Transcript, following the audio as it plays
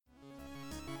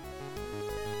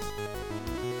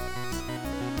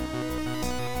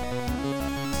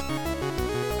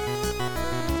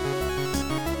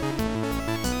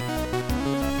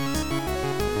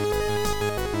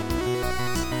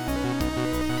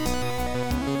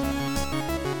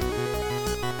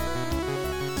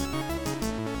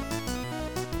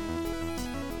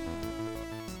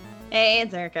Hey,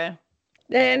 it's Erica.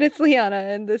 And it's Liana,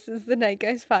 and this is the Night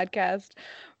Guys podcast.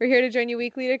 We're here to join you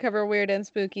weekly to cover weird and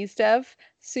spooky stuff,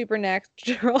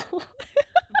 supernatural.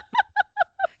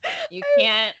 You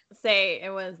can't say it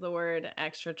was the word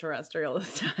extraterrestrial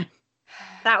this time.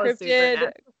 That was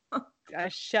Cryptid. supernatural.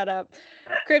 Shut up.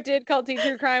 Cryptid, culty,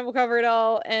 true crime. We'll cover it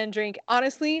all and drink.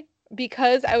 Honestly,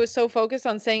 because I was so focused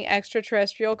on saying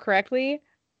extraterrestrial correctly,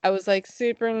 I was like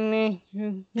super.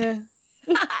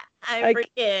 I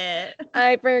forget.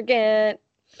 I forget.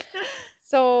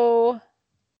 So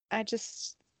I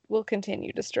just will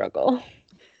continue to struggle.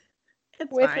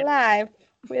 It's with fine. life.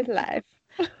 With life.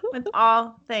 With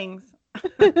all things.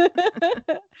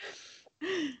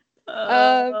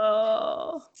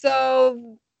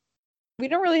 So we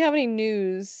don't really have any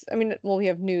news. I mean, well, we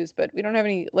have news, but we don't have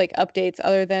any like updates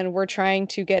other than we're trying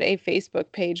to get a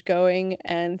Facebook page going,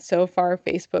 and so far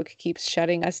Facebook keeps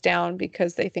shutting us down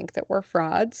because they think that we're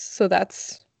frauds. So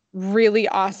that's really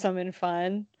awesome and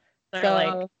fun. They're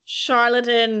like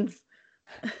charlatans.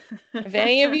 If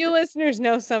any of you listeners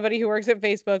know somebody who works at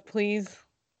Facebook, please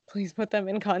put them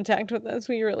in contact with us.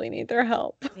 We really need their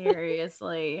help.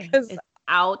 Seriously. It's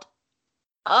out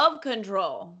of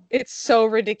control. It's so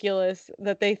ridiculous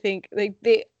that they think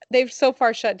they've so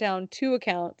far shut down 2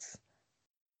 accounts,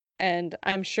 and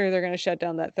I'm sure they're going to shut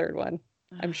down that 3rd one.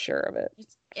 I'm sure of it.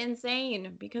 It's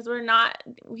insane because we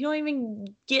don't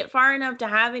even get far enough to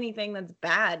have anything that's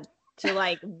bad to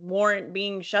like warrant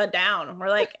being shut down. We're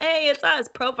like, hey, it's us,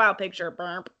 profile picture,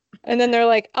 burp. And then they're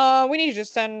like, we need you to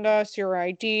send us your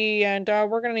ID, and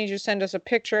we're going to need you to send us a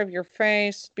picture of your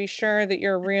face. Be sure that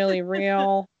you're really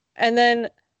real. And then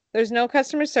there's no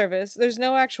customer service. There's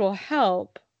no actual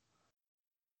help.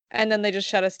 And then they just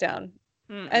shut us down.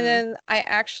 Mm-mm. And then I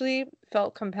actually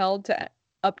felt compelled to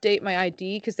update my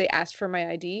ID because they asked for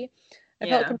my ID. I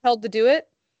felt compelled to do it.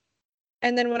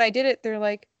 And then when I did it, they're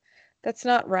like, that's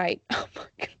not right.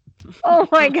 Oh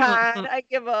my God. I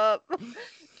give up.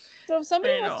 So if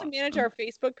somebody wants to manage our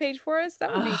Facebook page for us,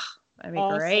 that'd be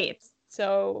awesome. Great.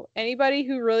 So anybody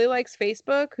who really likes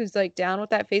Facebook, who's like down with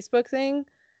that Facebook thing,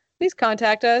 please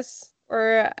contact us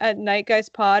or at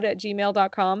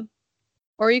nightguyspod@gmail.com.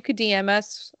 Or you could DM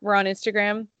us. We're on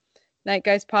Instagram,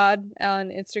 nightguyspod on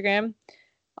Instagram.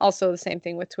 Also the same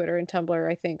thing with Twitter and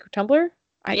Tumblr, I think. Tumblr?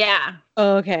 Yeah.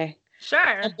 Oh, okay.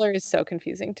 Sure. Tumblr is so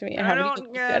confusing to me. I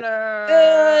don't get it.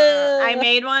 I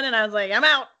made one and I was like, I'm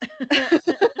out.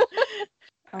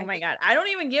 Oh my God. I don't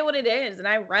even get what it is. And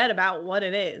I read about what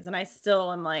it is. And I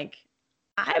still am like,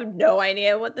 I have no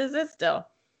idea what this is still.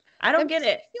 I don't get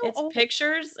it. It's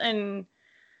pictures. And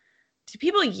do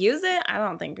people use it? I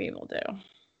don't think people do.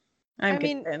 I'm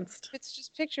convinced. If it's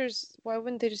just pictures, why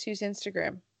wouldn't they just use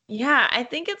Instagram? Yeah, I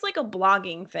think it's like a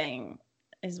blogging thing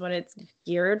is what it's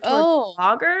geared towards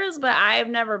bloggers, but I've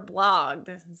never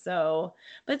blogged. So,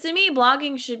 but to me,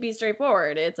 blogging should be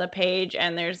straightforward. It's a page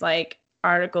and there's like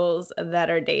articles that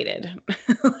are dated.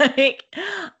 Like,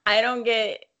 I don't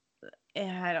get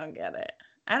it.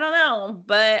 I don't know,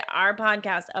 but our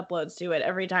podcast uploads to it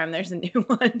every time there's a new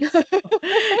one. So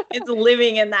it's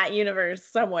living in that universe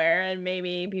somewhere, and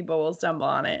maybe people will stumble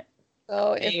on it.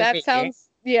 So if that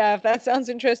sounds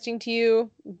interesting to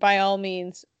you, by all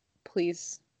means,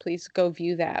 please go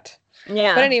view that.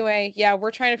 Yeah. But anyway, yeah,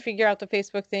 we're trying to figure out the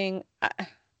Facebook thing.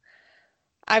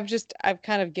 I've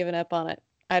kind of given up on it.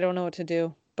 I don't know what to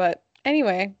do. But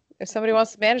anyway, if somebody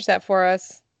wants to manage that for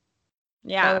us,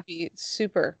 that would be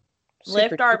super.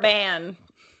 Lift our ban.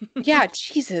 Yeah,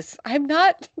 Jesus. I'm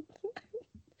not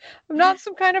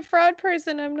some kind of fraud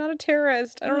person. I'm not a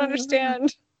terrorist. I don't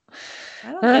understand.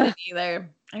 I don't get it either.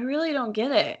 I really don't get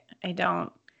it. I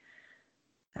don't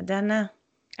know.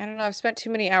 I don't know. I've spent too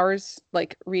many hours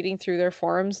like reading through their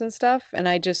forums and stuff, and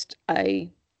I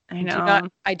know.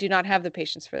 I do not have the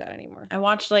patience for that anymore. I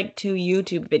watched like 2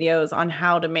 YouTube videos on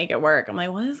how to make it work. I'm like,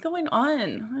 what is going on?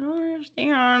 I don't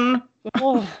understand.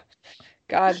 Oh,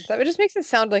 God, that just makes it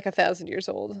sound like 1,000 years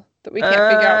old that we can't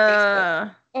figure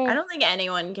out Facebook. I don't think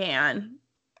anyone can.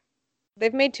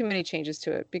 They've made too many changes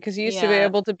to it because you used to be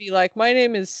able to be like, my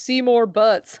name is Seymour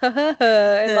Butts.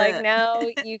 And like now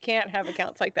you can't have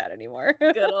accounts like that anymore.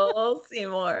 Good old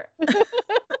Seymour.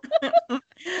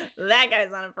 That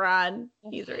guy's not a fraud.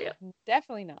 He's real.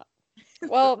 Definitely not.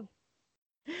 Well,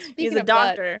 he's a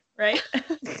doctor, right?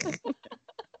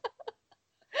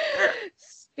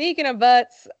 Speaking of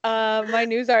butts, my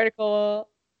news article,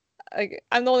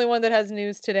 I'm the only one that has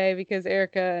news today because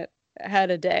Erica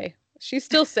had a day. She's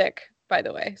still sick, by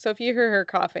the way. So if you hear her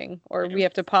coughing or we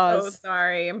have to pause. Oh,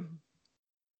 sorry.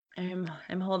 I'm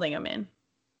holding them in.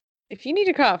 If you need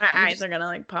to cough. My eyes are going to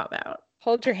like pop out.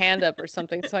 Hold your hand up or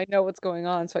something so I know what's going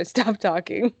on so I stop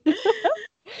talking.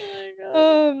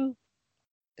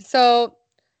 So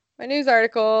my news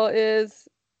article is,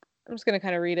 I'm just going to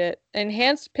kind of read it. An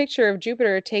enhanced picture of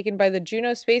Jupiter taken by the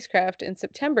Juno spacecraft in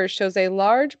September shows a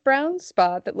large brown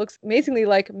spot that looks amazingly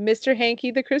like Mr. Hanky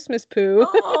the Christmas Pooh.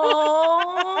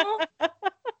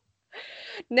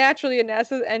 Naturally, a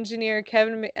NASA engineer,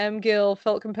 Kevin M. Gill,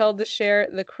 felt compelled to share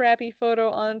the crappy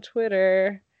photo on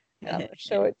Twitter. And I'm going to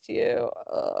show it to you.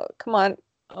 Come on.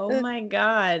 Oh my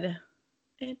God.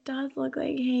 It does look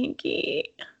like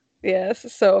Hanky.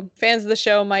 Yes, so fans of the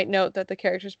show might note that the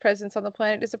character's presence on the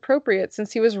planet is appropriate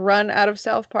since he was run out of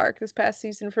South Park this past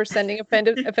season for sending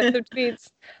offensive tweets,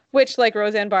 which, like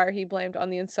Roseanne Barr, he blamed on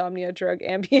the insomnia drug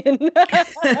Ambien.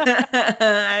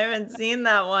 I haven't seen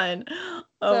that one.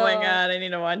 Oh my God, I need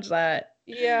to watch that.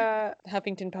 Yeah,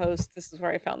 Huffington Post, this is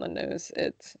where I found the news.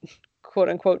 It's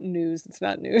quote-unquote news. It's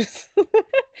not news.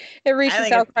 It reached the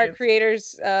South Park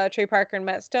creators, Trey Parker and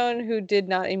Matt Stone, who did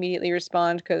not immediately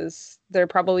respond because they're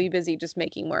probably busy just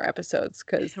making more episodes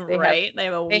because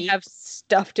they have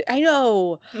stuff to. I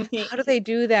know. How do they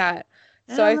do that?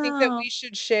 So I think that we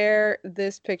should share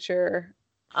this picture.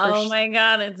 Oh my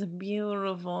God, it's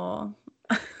beautiful.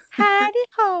 Howdy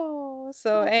ho.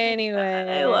 So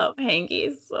anyway, I love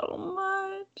Hanky so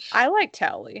much. I like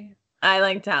Tally. I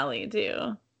like Tally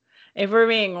too. If we're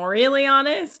being really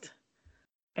honest,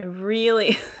 I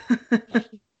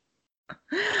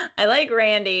like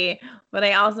Randy, but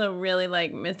I also really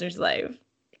like Mr. Slave.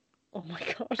 Oh my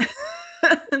God.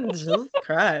 Jesus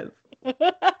Christ.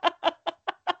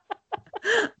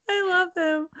 I love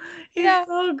him. He's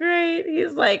so great.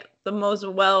 He's like the most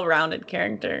well-rounded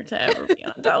character to ever be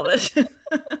on television.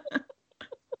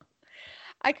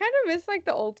 I kind of miss like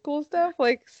the old school stuff,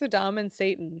 like Saddam and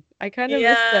Satan. I kind of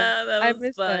miss them. That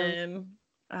was fun.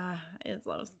 I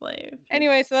love Slave.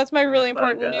 Anyway, so that's my really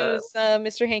important news.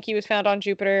 Mr. Hanky was found on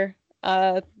Jupiter.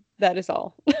 That is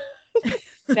all.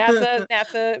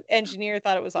 NASA engineer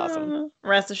thought it was awesome.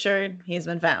 Rest assured, he's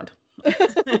been found.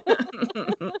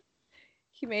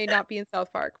 He may not be in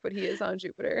South Park, but he is on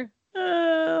Jupiter.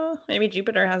 Maybe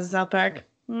Jupiter has a South Park.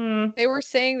 They were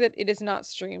saying that it is not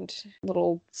streamed.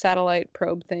 Little satellite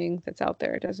probe thing that's out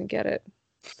there. It doesn't get it.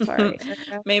 Sorry.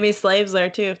 Maybe Slave's there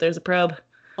too if there's a probe.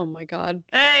 Oh my God.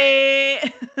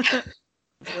 Hey!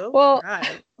 Well,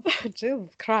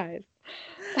 Jesus Christ.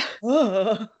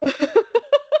 Oh.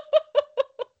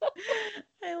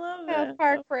 I love it. South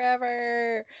Park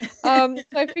forever. So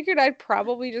I figured I'd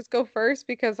probably just go first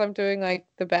because I'm doing like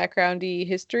the backgroundy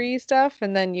history stuff,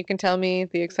 and then you can tell me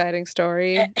the exciting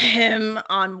story.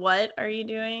 On what are you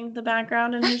doing the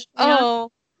background and history?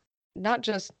 Oh, not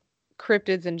just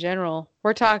cryptids in general.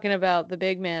 We're talking about the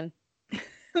big man.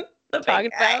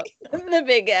 The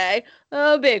big guy.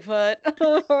 Oh, Bigfoot.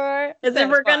 Because if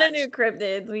we're gonna do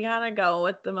cryptids, we gotta go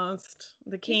with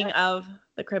the king of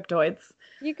the cryptoids.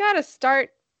 You gotta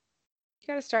start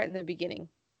in the beginning.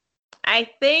 I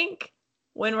think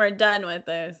when we're done with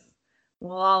this,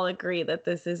 we'll all agree that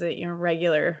this isn't your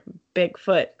regular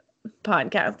Bigfoot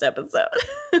podcast episode.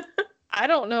 I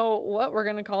don't know what we're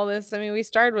gonna call this. I mean, we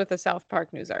started with a South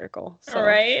Park news article. So.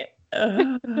 Right?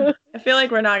 I feel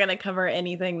like we're not going to cover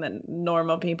anything that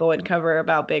normal people would cover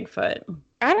about Bigfoot.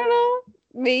 I don't know.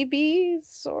 Maybe,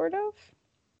 sort of.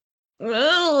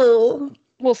 Ooh.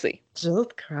 We'll see. Jesus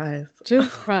Christ.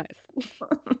 Jesus Christ.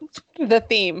 The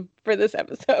theme for this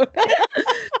episode.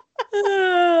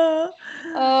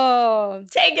 Oh.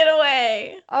 Take it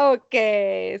away.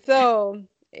 Okay. So,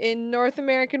 in North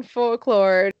American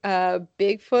folklore,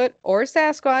 Bigfoot or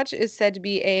Sasquatch is said to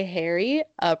be a hairy,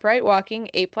 upright walking,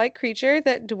 ape-like creature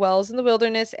that dwells in the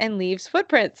wilderness and leaves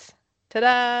footprints.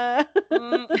 Ta-da!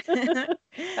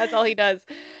 That's all he does.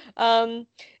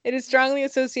 It is strongly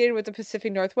associated with the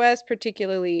Pacific Northwest,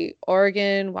 particularly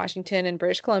Oregon, Washington, and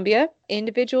British Columbia.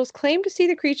 Individuals claim to see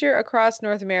the creature across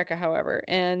North America, however,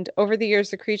 and over the years,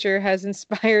 the creature has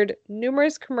inspired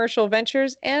numerous commercial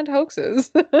ventures and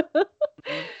hoaxes.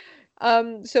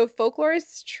 So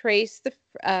folklorists trace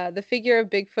the figure of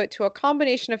Bigfoot to a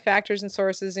combination of factors and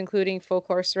sources, including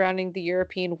folklore surrounding the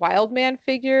European wild man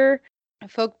figure,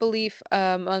 folk belief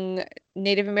among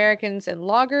Native Americans and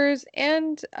loggers,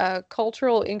 and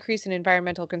cultural increase in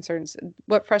environmental concerns.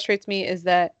 What frustrates me is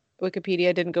that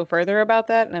Wikipedia didn't go further about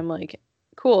that, and I'm like,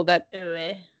 cool, that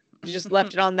you just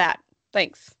left it on that.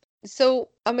 Thanks. So,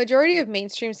 a majority of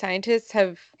mainstream scientists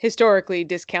have historically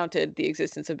discounted the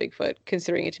existence of Bigfoot,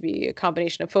 considering it to be a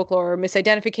combination of folklore,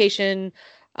 misidentification,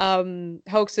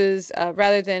 hoaxes,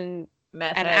 rather than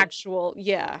an actual,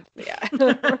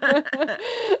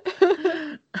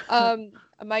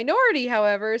 A minority,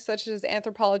 however, such as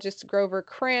anthropologists Grover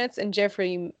Krantz and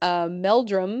Jeffrey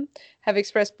Meldrum, have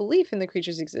expressed belief in the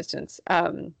creature's existence.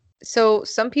 So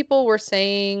some people were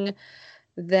saying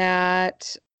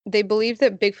that they believe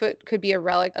that Bigfoot could be a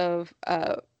relic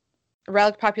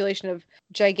population of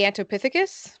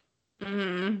Gigantopithecus.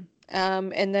 Mm-hmm.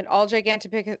 And then all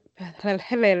Gigantopithecus,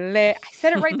 I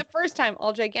said it right the first time.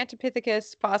 All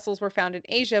Gigantopithecus fossils were found in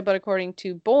Asia, but according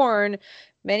to Bourne,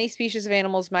 many species of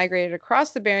animals migrated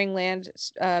across the Bering Land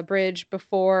Bridge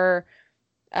before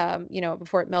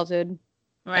it melted.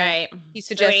 Right. He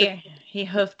suggested he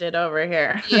hoofed it over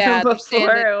here. Yeah,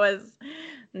 before it was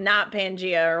not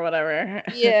Pangea or whatever.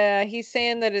 Yeah, he's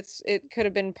saying that it could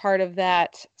have been part of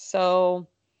that. So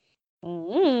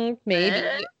maybe.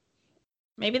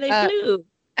 Maybe they flew.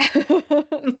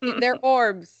 They're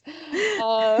orbs.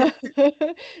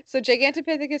 So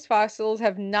Gigantopithecus fossils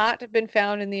have not been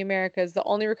found in the Americas. The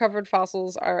only recovered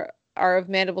fossils are of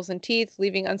mandibles and teeth,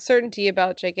 leaving uncertainty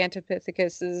about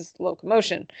Gigantopithecus's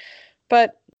locomotion.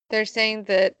 But they're saying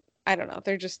that, I don't know,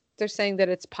 they're saying that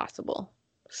it's possible.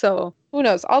 So who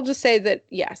knows? I'll just say that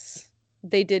yes,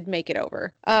 they did make it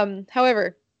over.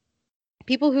 However,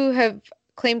 people who have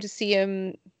claimed to see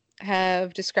him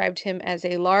have described him as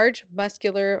a large,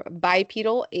 muscular,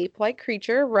 bipedal, ape-like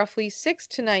creature, roughly 6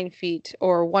 to 9 feet,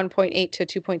 or 1.8 to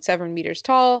 2.7 meters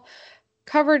tall,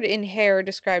 covered in hair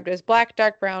described as black,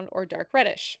 dark brown, or dark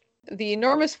reddish. The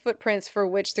enormous footprints for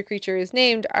which the creature is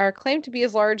named are claimed to be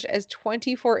as large as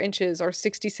 24 inches, or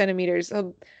 60 centimeters,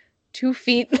 2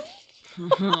 feet.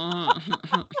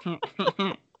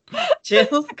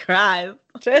 Jesus Christ.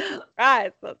 Jesus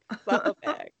Christ, that's so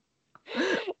big.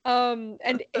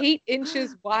 And 8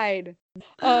 inches wide.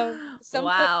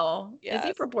 Wow. Yes. Is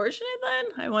he proportionate then?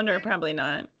 I wonder. Probably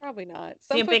not. Probably not. Does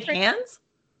he have big hands?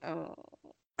 Oh.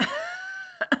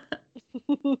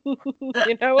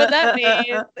 You know what that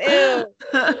means. Ew.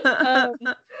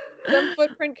 Some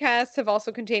footprint casts have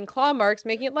also contained claw marks,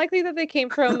 making it likely that they came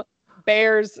from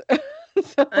bears.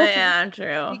 Yeah,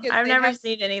 true. I've never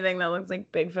seen anything that looks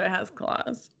like Bigfoot has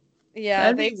claws.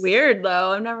 Yeah. That'd be weird,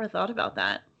 though. I've never thought about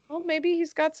that. Well, maybe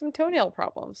he's got some toenail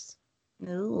problems.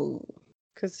 No.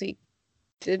 Because he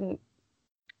didn't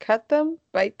cut them?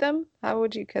 Bite them? How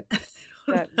would you cut them?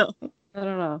 I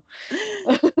don't know.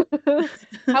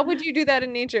 How would you do that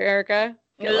in nature, Erica?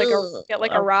 Get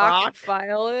like a rock and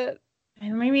file it?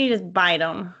 And maybe you just bite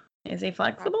him. Is he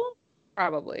flexible?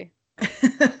 Probably.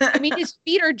 I mean, his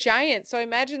feet are giant, so I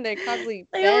imagine they probably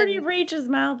They already reach his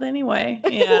mouth anyway.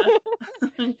 Yeah.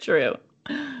 True.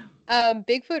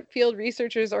 Bigfoot Field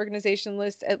Researchers Organization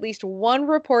lists at least one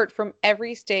report from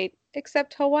every state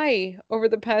except Hawaii over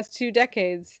the past 2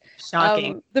 decades.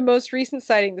 Shocking. The most recent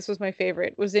sighting, this was my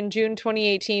favorite, was in June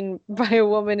 2018 by a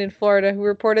woman in Florida who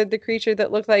reported the creature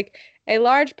that looked like a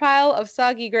large pile of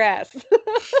soggy grass.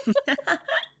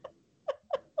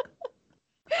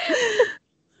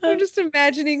 I'm just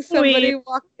imagining somebody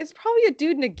walk. It's probably a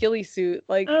dude in a ghillie suit,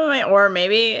 like. Or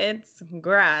maybe it's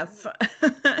grass.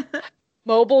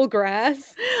 Mobile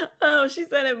grass. Oh, she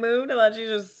said it moved. I thought she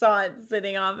just saw it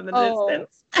sitting off in the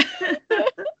distance.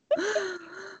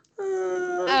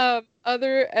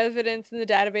 Other evidence in the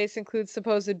database includes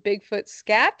supposed Bigfoot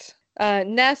scat,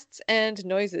 nests, and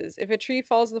noises. If a tree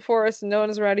falls in the forest and no one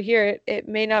is around to hear it, it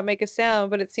may not make a sound,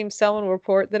 but it seems someone will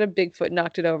report that a Bigfoot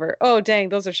knocked it over. Oh, dang,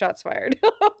 those are shots fired.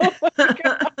 Oh my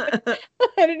God. I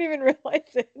didn't even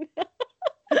realize it.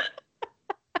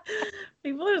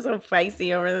 People are so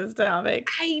feisty over this topic.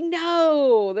 I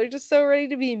know. They're just so ready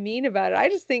to be mean about it. I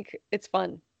just think it's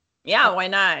fun. Yeah, why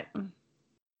not?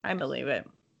 I believe it.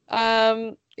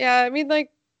 Yeah, I mean,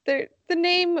 like, the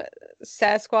name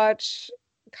Sasquatch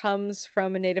comes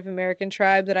from a Native American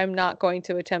tribe that I'm not going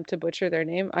to attempt to butcher their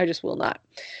name. I just will not.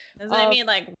 Doesn't it mean,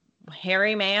 like,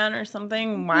 hairy man or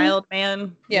something? Wild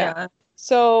man? Yeah.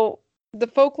 So the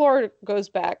folklore goes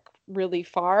back really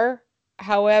far.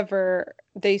 However,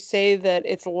 they say that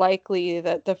it's likely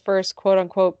that the first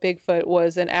quote-unquote Bigfoot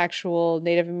was an actual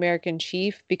Native American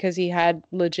chief because he had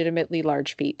legitimately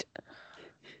large feet.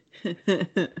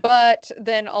 But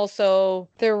then also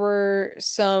there were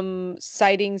some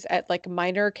sightings at like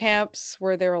miner camps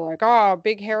where they were like, oh,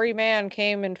 big hairy man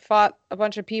came and fought a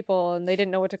bunch of people and they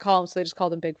didn't know what to call him, so they just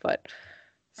called him Bigfoot.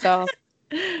 So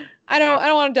I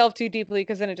don't want to delve too deeply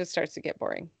because then it just starts to get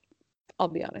boring. I'll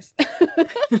be honest.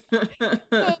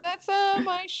 So that's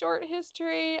my short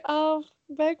history of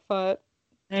Bigfoot.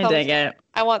 I dig it.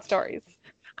 I want stories.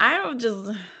 I don't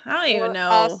even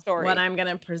know what I'm going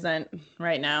to present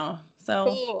right now. So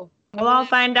cool. We'll all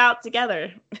find out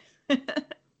together.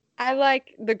 I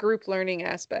like the group learning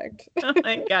aspect. Oh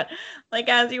my God. Like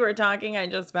as you were talking, I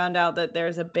just found out that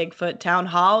there's a Bigfoot town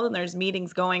hall and there's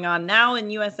meetings going on now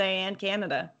in USA and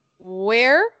Canada.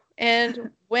 Where and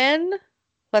when?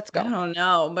 Let's go. I don't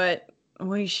know, but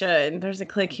We should. There's a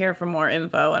click here for more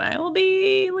info, and I will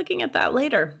be looking at that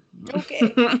later.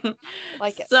 Okay.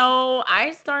 Like it. So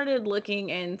I started looking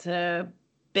into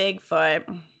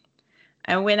Bigfoot,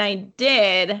 and when I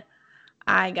did,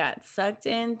 I got sucked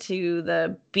into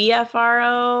the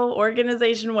BFRO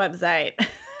organization website.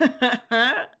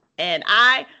 And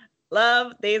I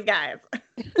love these guys.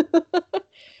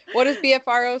 What does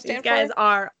BFRO stand for? These guys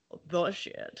are the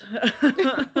shit.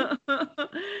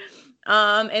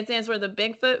 It stands for the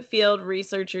Bigfoot Field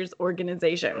Researchers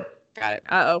Organization. Got it.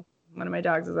 Uh-oh. One of my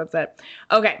dogs is upset.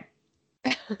 Okay.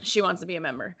 She wants to be a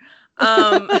member.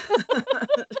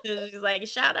 She's like,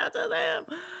 shout out to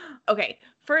them. Okay.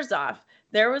 First off,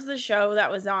 there was the show that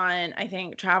was on, I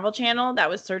think, Travel Channel that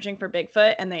was searching for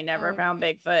Bigfoot, and they never found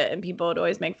Bigfoot, and people would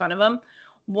always make fun of him.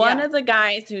 One of the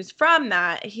guys who's from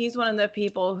that, he's one of the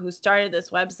people who started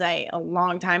this website a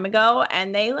long time ago,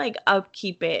 and they like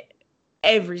upkeep it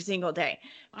every single day.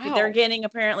 Wow. They're getting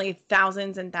apparently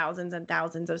thousands and thousands and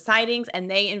thousands of sightings,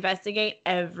 and they investigate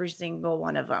every single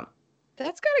one of them.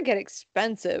 That's got to get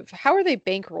expensive. How are they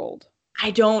bankrolled?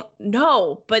 I don't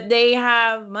know, but they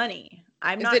have money.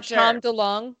 I'm not sure. Is it Tom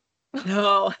DeLonge?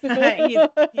 No,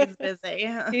 he's busy.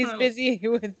 He's busy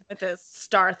with this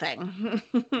star thing.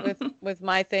 with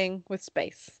my thing with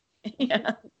space.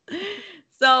 Yeah.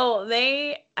 So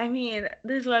this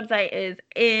website is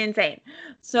insane.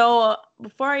 So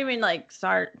before I even like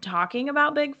start talking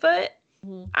about Bigfoot,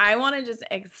 I want to just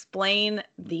explain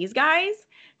these guys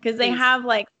because they have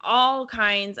like all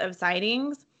kinds of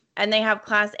sightings, and they have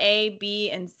class A,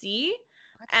 B, and C.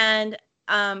 And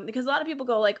because a lot of people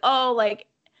go like, oh, like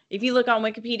if you look on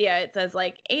Wikipedia, it says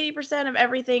like 80% of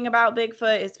everything about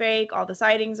Bigfoot is fake. All the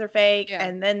sightings are fake. Yeah.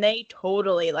 And then they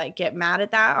totally like get mad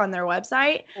at that on their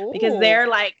website. Ooh. Because they're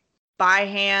like by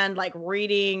hand, like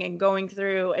reading and going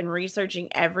through and researching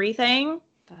everything.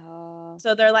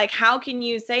 So they're like, how can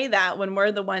you say that when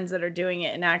we're the ones that are doing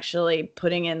it and actually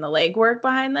putting in the legwork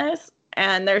behind this?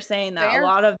 And they're saying that a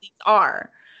lot of these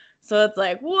are. So it's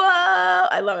like, whoa,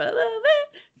 I love it. I love it.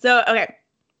 So, okay.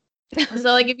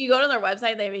 So like if you go to their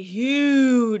website, they have a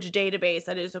huge database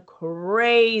that is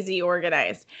crazy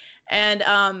organized. And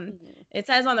it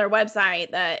says on their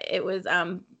website that it was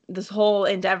this whole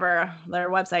endeavor, their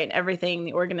website and everything,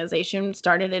 the organization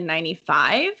started in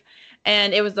 1995.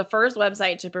 And it was the first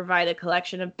website to provide a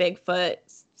collection of Bigfoot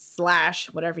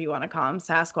 / whatever you want to call them,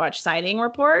 Sasquatch sighting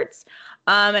reports.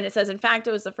 And it says, in fact,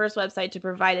 it was the first website to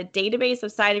provide a database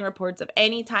of sighting reports of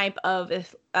any type of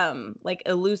like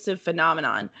elusive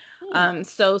phenomenon.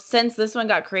 So since this one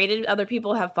got created, other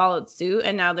people have followed suit,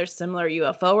 and now there's similar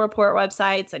UFO report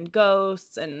websites and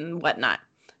ghosts and whatnot.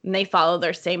 And they follow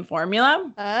their same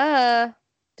formula.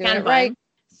 Doing it right.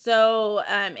 So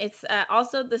it's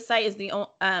also the site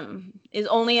is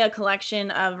only a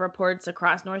collection of reports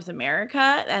across North America,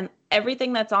 and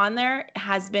everything that's on there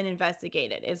has been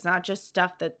investigated. It's not just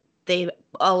stuff that they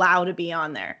allow to be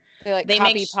on there. They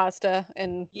copy pasta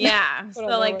and so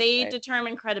like they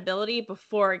determine credibility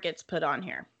before it gets put on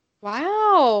here.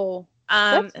 Wow.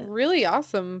 That's really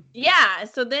awesome. Yeah.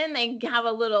 So then they have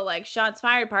a little like shots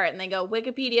fired part, and they go,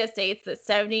 Wikipedia states that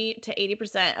 70 to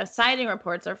 80% of sighting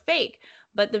reports are fake.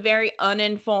 But the very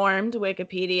uninformed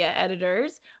Wikipedia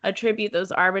editors attribute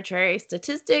those arbitrary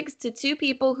statistics to two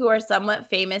people who are somewhat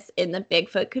famous in the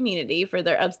Bigfoot community for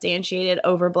their substantiated,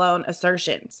 overblown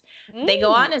assertions. They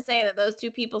go on to say that those two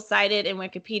people cited in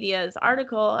Wikipedia's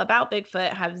article about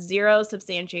Bigfoot have zero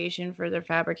substantiation for their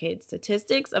fabricated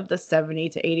statistics of the 70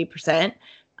 to 80%.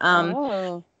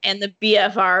 And the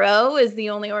BFRO is the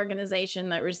only organization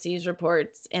that receives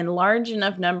reports in large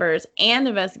enough numbers and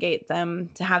investigates them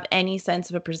to have any sense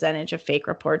of a percentage of fake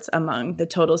reports among the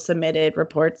total submitted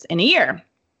reports in a year.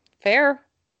 Fair.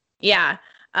 Yeah.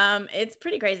 It's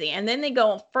pretty crazy. And then they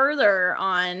go further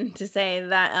on to say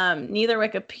that neither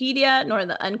Wikipedia nor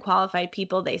the unqualified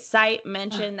people they cite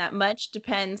mention that much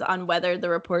depends on whether the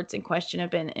reports in question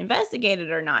have been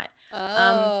investigated or not.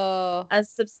 A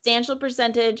substantial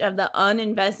percentage of the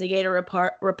uninvestigated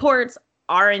reports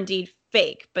are indeed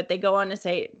fake, but they go on to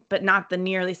say, but not the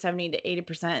nearly 70 to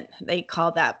 80%. They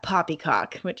call that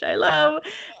poppycock, which I love.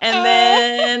 And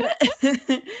then,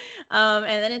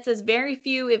 and then it says very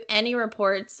few, if any,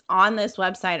 reports on this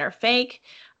website are fake,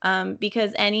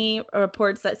 because any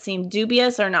reports that seem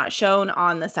dubious are not shown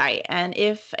on the site. And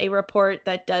if a report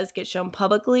that does get shown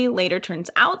publicly later turns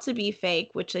out to be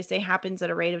fake, which they say happens at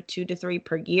a rate of 2 to 3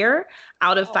 per year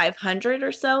out of 500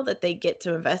 or so that they get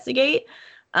to investigate,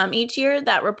 each year,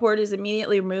 that report is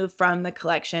immediately removed from the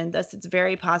collection. Thus, it's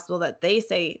very possible that they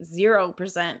say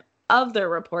 0% of their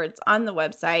reports on the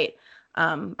website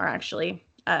are actually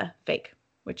fake,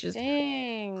 which is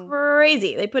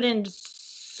crazy. They put in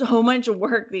so much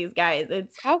work, these guys.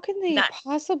 It's How can they nuts.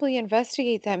 possibly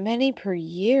investigate that many per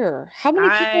year? How many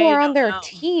people I are on don't their know.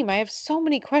 team? I have so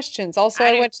many questions. Also,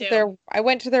 I do too. I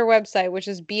went to their website, which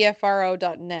is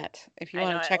bfro.net. If you I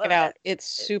know. want to I check it love it. out, it's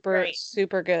It's super, great.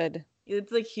 super good.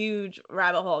 It's a huge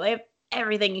rabbit hole. They have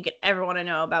everything you could ever want to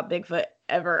know about Bigfoot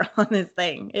ever on this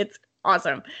thing. It's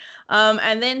awesome.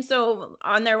 And then so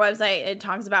on their website, it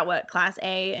talks about what Class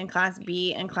A and Class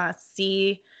B and Class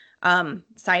C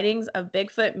sightings of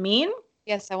Bigfoot mean.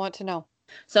 Yes, I want to know.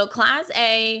 So Class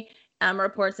A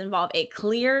reports involve a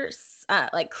clear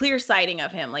sighting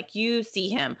of him, like you see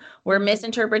him, where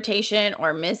misinterpretation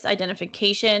or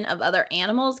misidentification of other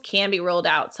animals can be ruled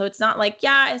out. So it's not like,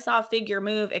 yeah, I saw a figure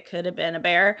move, it could have been a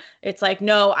bear. It's like,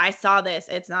 no, I saw this,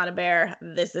 it's not a bear,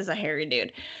 this is a hairy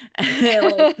dude.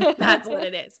 Like, that's what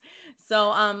it is.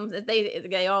 So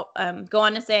they all go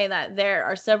on to say that there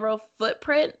are several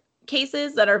footprint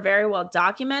cases that are very well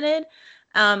documented.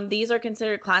 These are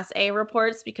considered Class A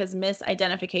reports because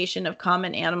misidentification of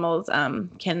common animals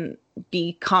can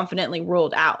be confidently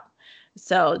ruled out.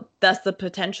 So, thus, the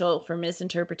potential for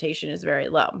misinterpretation is very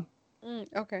low.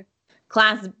 Okay.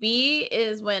 Class B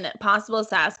is when possible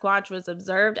Sasquatch was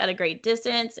observed at a great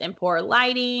distance in poor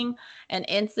lighting and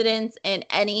incidents in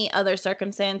any other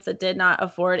circumstance that did not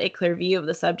afford a clear view of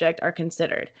the subject are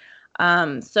considered.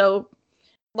 So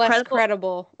less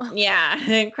credible. Yeah,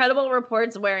 incredible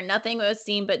reports where nothing was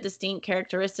seen but distinct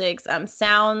characteristics,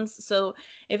 sounds. So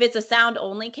if it's a sound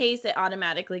only case, it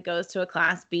automatically goes to a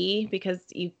Class B because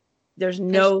there's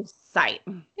no sight.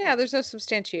 Yeah, there's no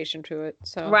substantiation to it.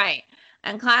 So right.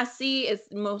 And Class C is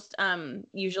most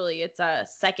usually it's a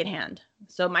secondhand.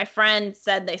 So my friend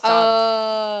said they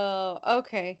saw. Oh,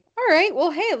 okay. All right. Well,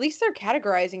 hey, at least they're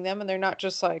categorizing them and they're not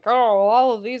just like, oh,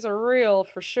 all of these are real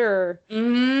for sure.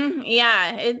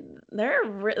 Yeah, they're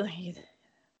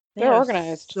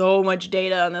organized. So much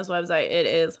data on this website. It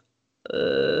is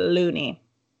loony.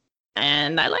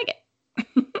 And I like it.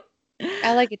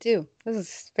 I like it too. This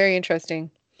is very interesting.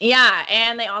 Yeah,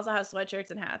 and they also have sweatshirts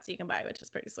and hats you can buy, which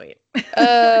is pretty sweet.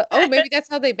 Oh, maybe that's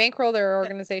how they bankroll their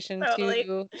organization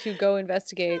Totally. to go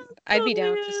investigate. I'd be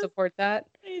down to support that.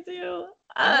 Me too.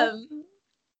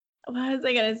 What was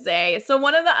I gonna say? So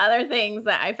one of the other things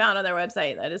that I found on their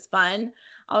website that is fun,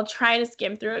 I'll try to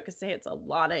skim through it because it's a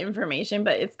lot of information,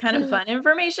 but it's kind of fun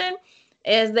information,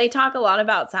 is they talk a lot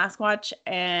about Sasquatch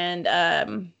and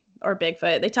or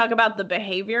Bigfoot. They talk about the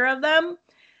behavior of them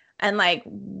and like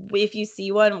if you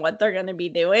see one, what they're gonna be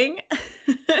doing.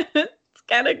 It's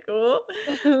kind of cool.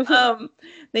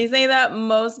 They say that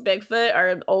most Bigfoot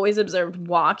are always observed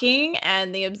walking,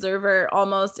 and the observer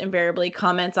almost invariably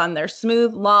comments on their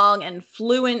smooth, long, and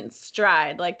fluent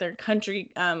stride, like their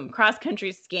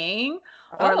cross-country skiing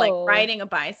or like riding a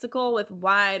bicycle with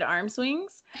wide arm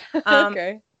swings.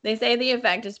 Okay. They say the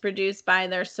effect is produced by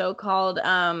their so-called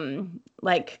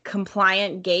like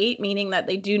compliant gait, meaning that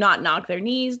they do not knock their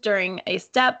knees during a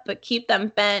step, but keep them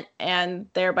bent and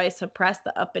thereby suppress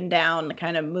the up and down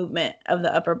kind of movement of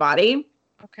the upper body.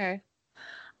 Okay.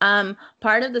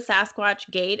 Part of the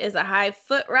Sasquatch gait is a high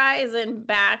foot rise and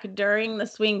back during the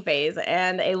swing phase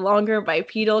and a longer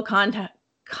bipedal contact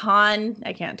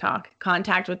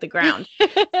with the ground.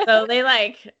 So they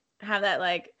like have that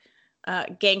like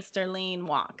gangster lean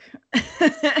walk.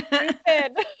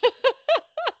 Stupid.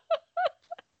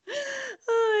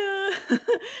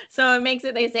 So it makes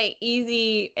it, they say,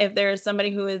 easy if there's somebody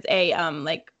who is a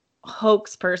like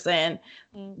hoax person.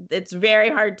 It's very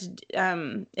hard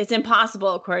to it's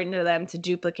impossible according to them to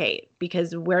duplicate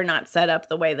because we're not set up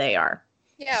the way they are.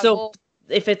 Yeah. So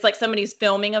if it's like somebody's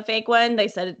filming a fake one, they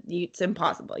said it's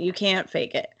impossible. You can't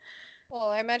fake it. Well,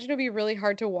 I imagine it'd be really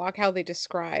hard to walk how they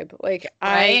describe. Like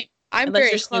right? I'm Unless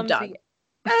very you're Snoop clumsy.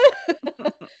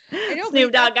 Dogg.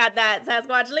 Snoop Dogg got that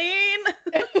Sasquatch lean.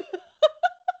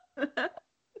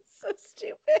 So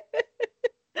stupid.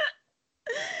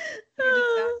 You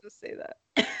did not just say that.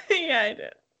 Yeah, I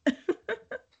did.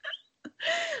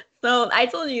 So I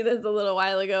told you this a little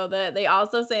while ago that they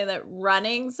also say that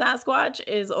running Sasquatch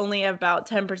is only about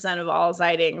 10% of all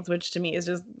sightings, which to me is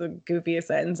just the goofiest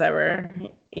sentence ever.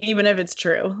 Even if it's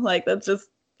true. Like, that's just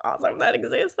awesome that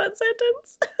exists, that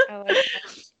sentence. I like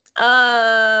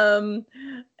that.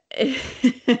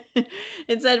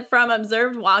 It said from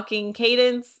observed walking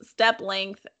cadence, step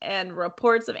length, and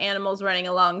reports of animals running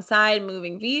alongside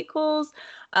moving vehicles,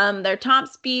 their top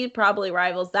speed probably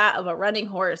rivals that of a running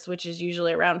horse, which is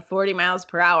usually around 40 miles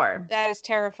per hour. That is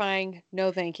terrifying.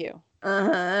 No, thank you.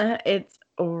 It's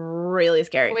really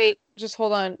scary. Wait, just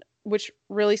hold on. Which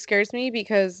really scares me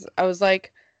because I was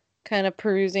like kind of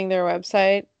perusing their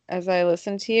website as I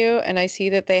listened to you, and I see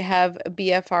that they have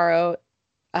BFRO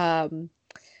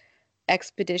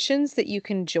expeditions that you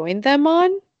can join them on.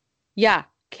 Yeah,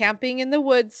 camping in the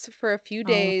woods for a few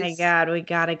days. Oh my God, we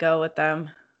gotta go with them.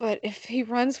 But if he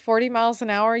runs 40 miles an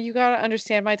hour, you gotta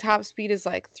understand my top speed is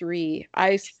like 3.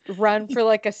 Run for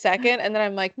like a second and then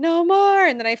I'm like, no more.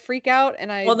 And then I freak out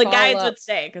and I Well, the ball guides up. would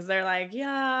stay because they're like,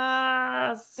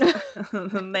 yes.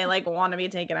 They like want to be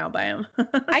taken out by him.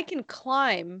 I can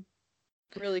climb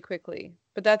really quickly,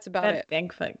 but that's about it.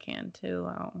 Bigfoot can too.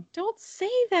 Wow. Don't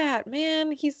say that,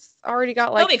 man. He's already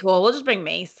got That'll like. be cool. We'll just bring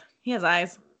Mace. He has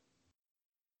eyes.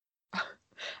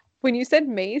 When you said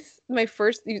mace,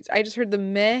 I just heard the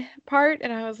meh part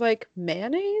and I was like,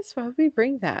 mayonnaise? Why would we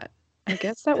bring that? I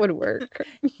guess that would work.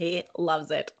 He loves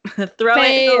it. Throw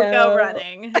it, he'll go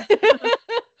running.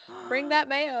 Bring that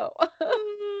mayo.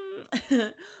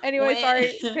 Anyway,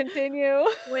 sorry, continue.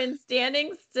 When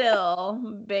standing still,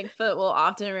 Bigfoot will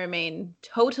often remain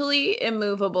totally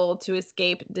immovable to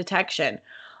escape detection.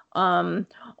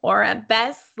 Or at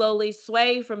best slowly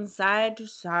sway from side to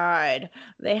side.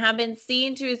 They have been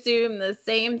seen to assume the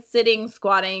same sitting,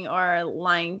 squatting, or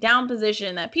lying down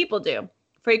position that people do,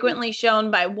 frequently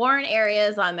shown by worn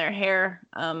areas on their hair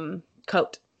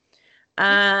coat.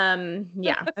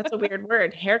 Yeah, that's a weird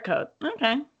word. Hair coat.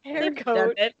 Okay. Hair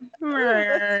coat.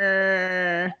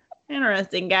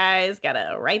 Interesting, guys.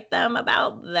 Gotta write them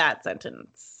about that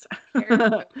sentence. Hair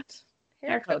coat.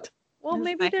 Hair coat. Well,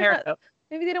 maybe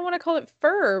they don't want to call it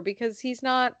fur because he's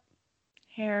not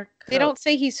hair coat. They don't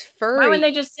say he's furry. Why would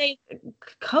they just say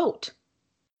coat?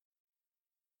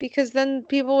 Because then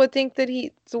people would think that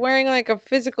he's wearing like a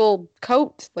physical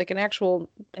coat, like an actual.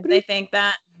 If they think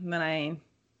that, then I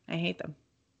hate them.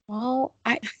 Well,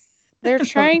 they're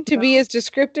trying to be as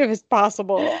descriptive as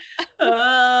possible.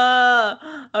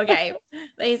 Okay.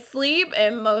 They sleep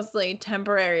in mostly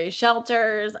temporary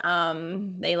shelters.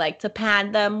 They like to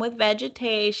pad them with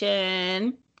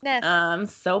vegetation.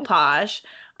 So posh.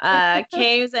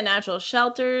 Caves and natural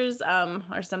shelters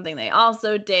are something they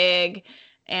also dig.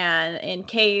 And in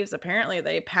caves, apparently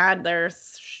they pad their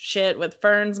shit with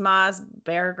ferns, moss,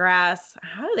 bear grass.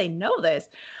 How do they know this?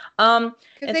 Because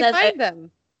they find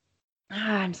them.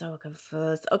 I'm so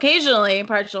confused. Occasionally,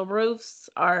 partial roofs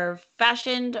are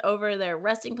fashioned over their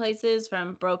resting places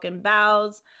from broken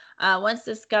boughs. Once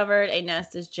discovered, a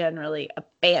nest is generally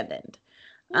abandoned.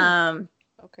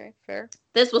 Okay, fair.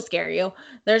 This will scare you.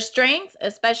 Their strength,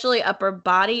 especially upper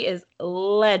body, is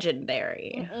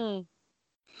legendary.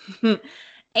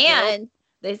 And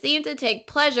they seem to take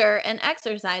pleasure in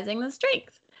exercising the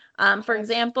strength. For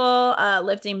example,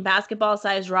 lifting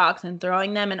basketball-sized rocks and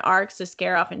throwing them in arcs to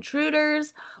scare off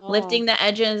intruders, lifting the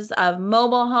edges of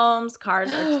mobile homes,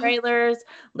 cars, or trailers,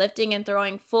 lifting and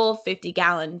throwing full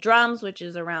 50-gallon drums, which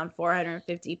is around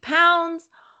 450 pounds,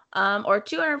 or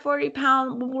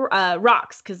 240-pound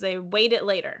rocks, because they weighed it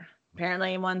later.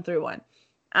 Apparently, 1 through 1.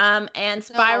 And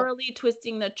spirally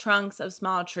twisting the trunks of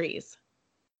small trees.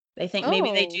 They think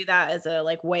maybe they do that as a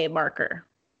way marker.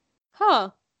 Huh.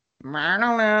 I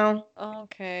don't know.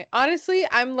 Okay. Honestly,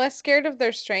 I'm less scared of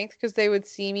their strength because they would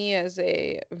see me as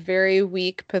a very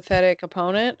weak, pathetic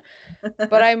opponent.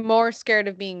 But I'm more scared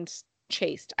of being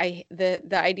chased. The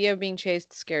idea of being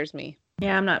chased scares me.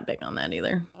 Yeah, I'm not big on that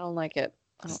either. I don't like it.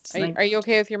 Are you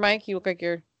okay with your mic? You look like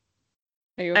you're.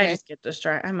 Are you okay? I just get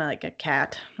distracted. I'm like a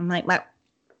cat. I'm like,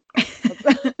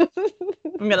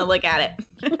 I'm gonna look at it.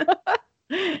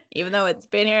 Even though it's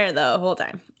been here the whole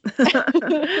time.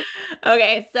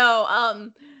 Okay,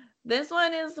 so this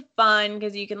one is fun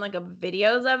because you can look up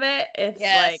videos of it. It's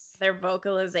like their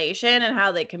vocalization and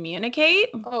how they communicate.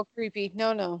 Oh, creepy.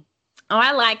 No. Oh,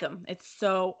 I like them. It's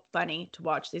so funny to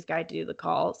watch these guys do the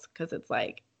calls because it's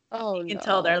like, you can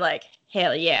tell they're like,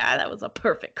 hell yeah, that was a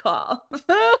perfect call.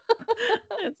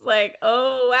 It's like,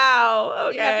 oh, wow,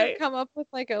 okay. You have to come up with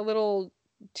like a little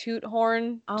toot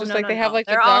horn, they have like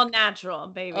they're all natural,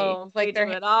 baby. They do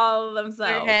it all themselves.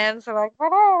 Their hands are like,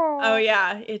 oh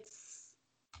yeah, it's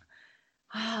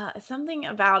something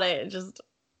about it. Just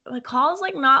the call's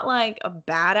like not like a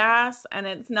badass, and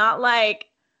it's not like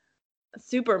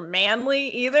super manly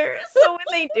either. So when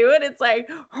they do it, it's like,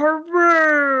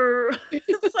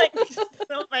 it's like,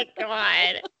 oh my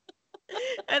god.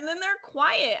 And then they're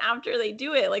quiet after they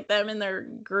do it, like them in their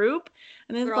group.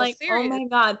 And it's like, oh my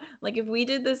god, like if we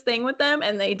did this thing with them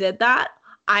and they did that,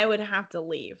 I would have to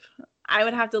leave. I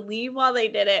would have to leave while they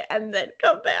did it and then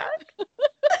come back. Because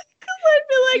I'd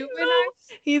be like, no,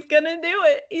 he's gonna do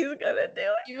it. He's gonna do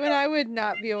it. You and I would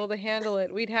not be able to handle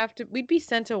it. We'd be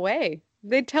sent away.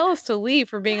 They'd tell us to leave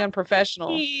for being unprofessional.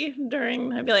 I'd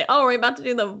be like, oh, we're about to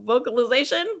do the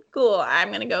vocalization? Cool,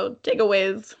 I'm gonna go take a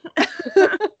whiz.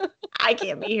 I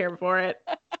can't be here for it.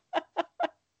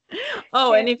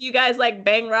 Oh, and if you guys like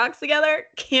bang rocks together,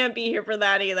 can't be here for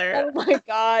that either. Oh my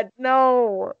God.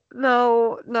 No.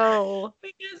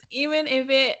 Because even if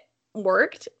it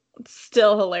worked, it's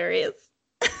still hilarious.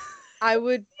 I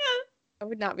would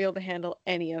not be able to handle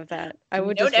any of that. I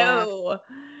would No, just laugh. no.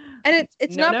 And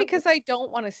it's No, not no. because I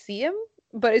don't want to see him,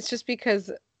 but it's just because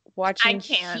I watching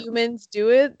can't. humans do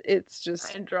it, it's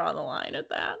just I draw the line at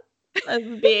that. As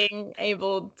being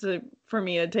able for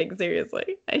me to take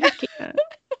seriously. I just can't.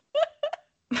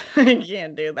 I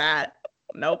can't do that.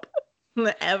 Nope.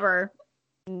 Ever.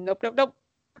 nope.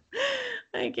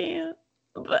 I can't.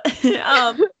 But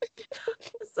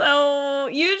so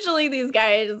usually these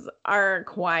guys are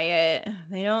quiet.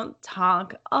 They don't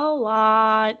talk a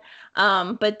lot.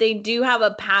 But they do have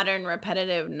a pattern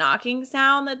repetitive knocking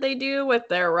sound that they do with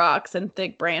their rocks and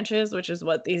thick branches, which is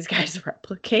what these guys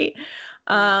replicate.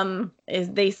 Is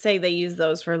they say they use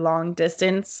those for long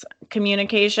distance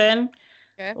communication.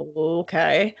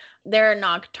 Okay. They're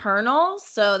nocturnal,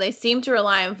 so they seem to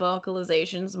rely on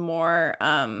vocalizations more,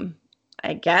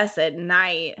 I guess, at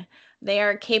night. They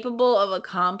are capable of a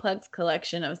complex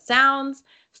collection of sounds,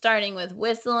 starting with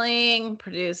whistling,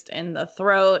 produced in the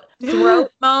throat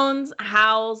moans,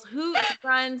 howls, hoots,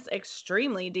 grunts,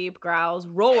 extremely deep growls,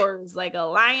 roars like a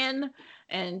lion,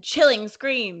 and chilling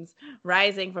screams,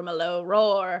 rising from a low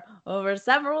roar over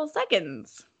several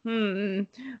seconds.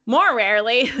 More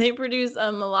rarely, they produce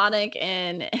a melodic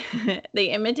and they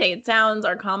imitate sounds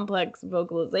or complex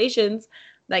vocalizations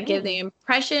that give the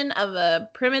impression of a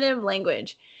primitive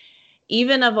language,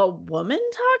 even of a woman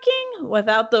talking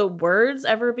without the words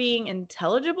ever being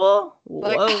intelligible.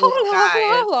 Like, Whoa,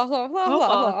 guys.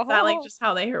 Is that like just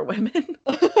how they hear women?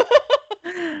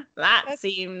 That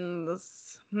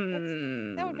seems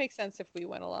that would make sense if we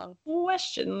went along.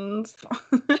 Questions.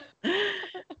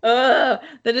 The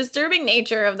disturbing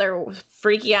nature of their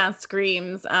freaky ass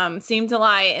screams seem to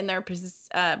lie in their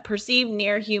perceived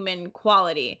near human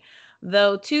quality,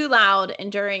 though too loud,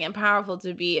 enduring, and powerful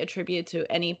to be attributed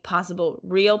to any possible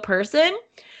real person.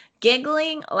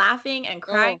 Giggling, laughing, and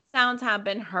crying sounds have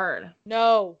been heard.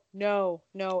 No.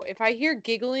 If I hear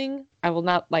giggling, I will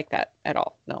not like that at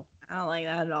all. No. I don't like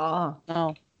that at all.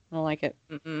 No, I don't like it.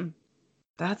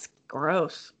 That's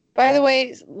gross. By the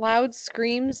way, loud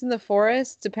screams in the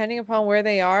forest, depending upon where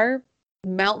they are,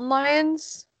 mountain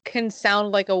lions can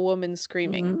sound like a woman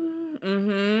screaming.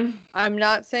 I'm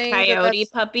not saying coyote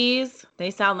puppies,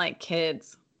 they sound like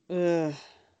kids. Ugh.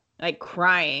 Like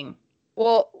crying.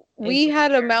 Well, we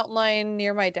had a mountain lion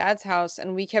near my dad's house,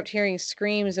 and we kept hearing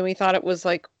screams, and we thought it was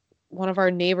like one of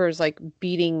our neighbors like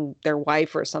beating their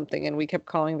wife or something, and we kept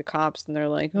calling the cops, and they're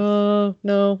like, "Oh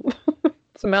no,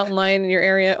 it's a mountain lion in your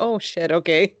area." Oh shit,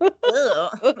 okay.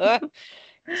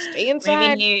 Stay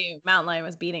inside. Maybe mountain lion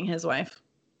was beating his wife.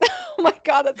 Oh my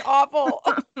God, that's awful.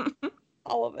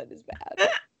 All of it is bad.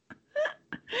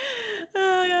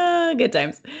 Good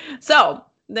times. So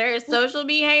their social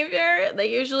behavior, they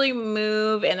usually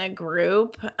move in a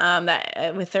group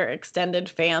that with their extended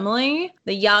family.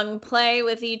 The young play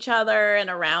with each other and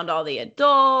around all the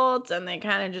adults, and they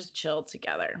kind of just chill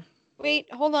together.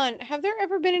 Wait, hold on. Have there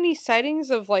ever been any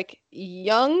sightings of like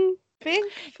young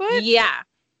Bigfoot? Yeah.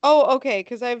 Oh, okay,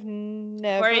 because I've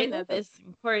never.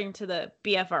 According to the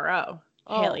BFRO.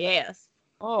 Hell yes.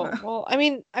 Oh, well, I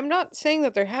mean, I'm not saying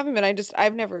that there haven't been.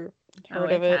 I've never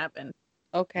heard of it. Happened.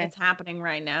 Okay. It's happening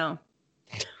right now.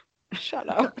 Shut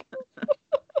up.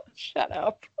 Shut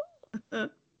up. This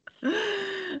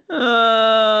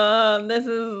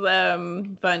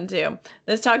is fun too.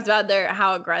 This talks about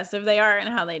how aggressive they are and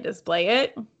how they display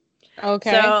it.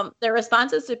 Okay. So their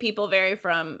responses to people vary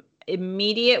from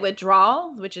immediate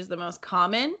withdrawal, which is the most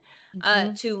common,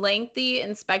 to lengthy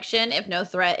inspection if no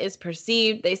threat is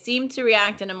perceived. They seem to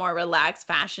react in a more relaxed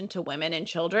fashion to women and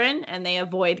children, and they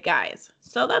avoid guys.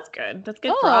 So that's good. That's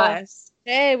good for us.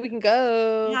 Hey, we can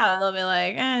go. Yeah, they'll be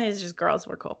like, it's just girls.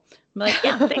 We're cool. I'm like,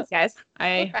 yeah, thanks, guys.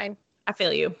 We're fine. I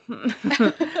feel you.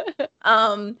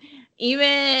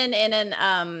 Even in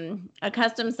an a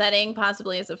custom setting,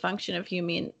 possibly as a function of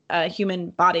human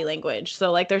body language.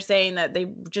 So like they're saying that they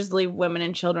just leave women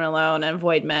and children alone and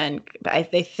avoid men.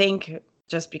 They think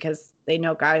just because they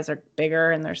know guys are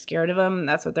bigger and they're scared of them,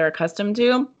 that's what they're accustomed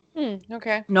to.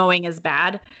 Okay. Knowing is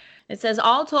bad. It says,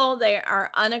 all told, they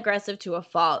are unaggressive to a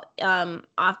fault,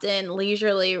 often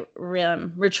leisurely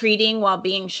retreating while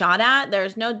being shot at.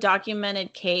 There's no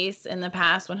documented case in the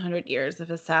past 100 years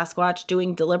of a Sasquatch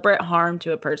doing deliberate harm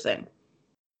to a person.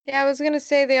 Yeah, I was going to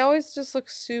say, they always just look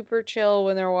super chill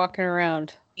when they're walking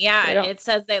around. Yeah, it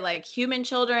says they like human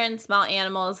children, small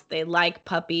animals. They like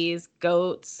puppies,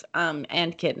 goats,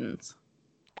 and kittens.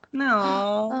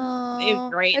 No. They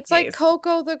have great it's taste. like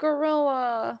Coco the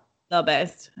gorilla. The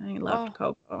best. I loved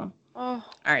Coco. Oh.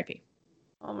 R.I.P.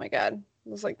 Oh my God. It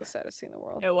was like the saddest scene in the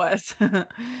world. It was.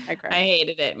 I cried. I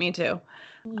hated it. Me too.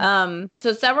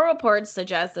 So several reports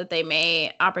suggest that they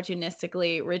may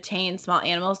opportunistically retain small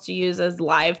animals to use as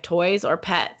live toys or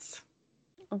pets.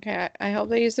 Okay, I hope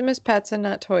they use them as pets and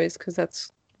not toys, because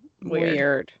that's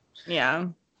weird. Yeah.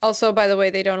 Also, by the way,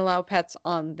 they don't allow pets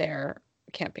on their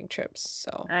camping trips,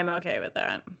 so I'm okay with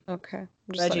that. okay.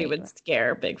 Reggie would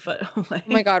scare Bigfoot away.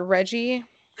 Oh my God, Reggie.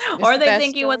 Or they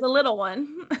think he was a little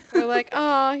one. They're like,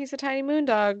 oh, he's a tiny moon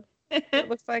dog. It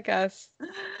looks like us.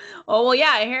 Oh, well,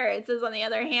 yeah, here it says, on the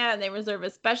other hand, they reserve a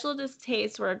special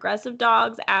distaste for aggressive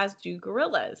dogs, as do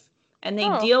gorillas. And they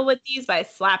deal with these by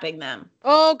slapping them.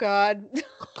 Oh, God.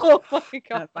 Oh, my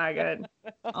God. That's not good.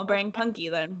 I'll bring Punky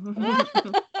then.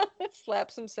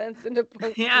 Slap some sense into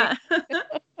Punky. Yeah.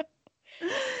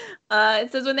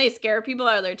 It says when they scare people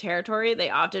out of their territory, they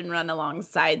often run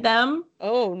alongside them.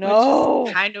 Oh, no. Which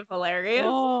is kind of hilarious.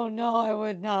 Oh, no, I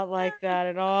would not like that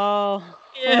at all.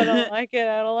 Yeah. I don't like it.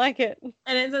 I don't like it.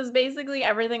 And it says basically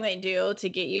everything they do to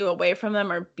get you away from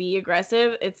them or be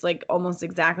aggressive, it's like almost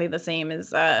exactly the same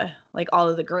as like all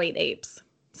of the great apes.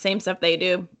 Same stuff they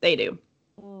do, they do.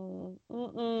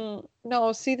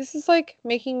 No, see, this is like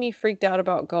making me freaked out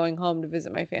about going home to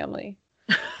visit my family.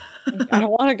 I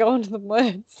don't want to go into the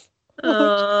woods.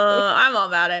 I'm all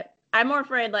about it. I'm more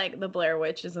afraid like the Blair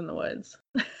Witch is in the woods.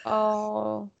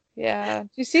 Oh, yeah. Do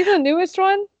you see the newest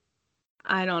one?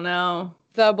 I don't know.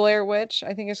 The Blair Witch.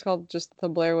 I think it's called just The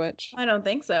Blair Witch. I don't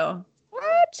think so.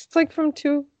 What? It's like from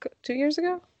two years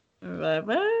ago?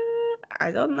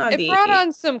 I don't know. It brought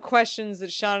on some questions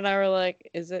that Sean and I were like,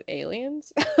 is it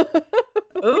aliens?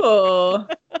 Ooh.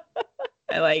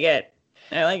 I like it.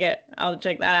 I like it. I'll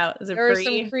check that out. Is it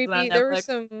free? There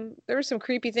were some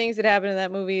creepy things that happened in that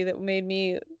movie that made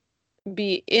me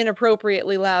be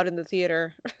inappropriately loud in the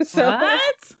theater. So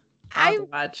what? I'll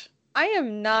watch. I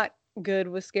am not good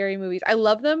with scary movies. I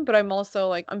love them, but I'm also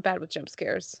like, I'm bad with jump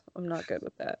scares. I'm not good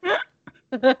with that. Oh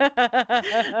my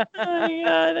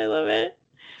God, I love it.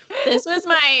 This was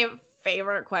my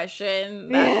favorite question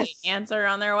that they answer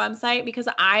on their website, because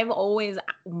I've always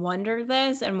wondered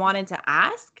this and wanted to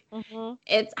ask. Mm-hmm.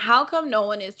 It's how come no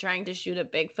one is trying to shoot a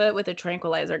Bigfoot with a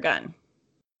tranquilizer gun?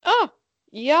 Oh,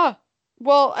 yeah.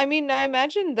 Well, I mean, I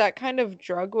imagine that kind of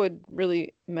drug would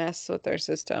really mess with their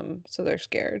system, so they're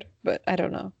scared, but I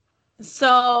don't know.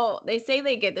 So they say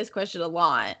they get this question a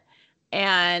lot.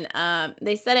 And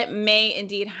they said it may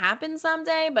indeed happen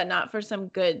someday, but not for some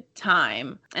good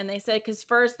time. And they said because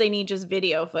first they need just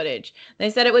video footage. They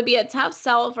said it would be a tough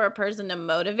sell for a person to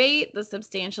motivate the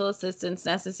substantial assistance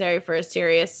necessary for a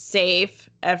serious, safe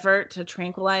effort to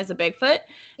tranquilize a Bigfoot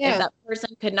if that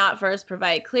person could not first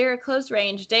provide clear,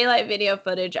 close-range, daylight video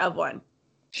footage of one.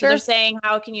 Sure. So they're saying,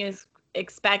 how can you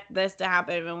expect this to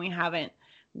happen when we haven't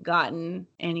gotten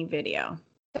any video?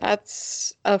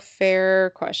 That's a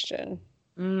fair question.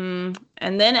 And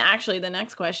then actually the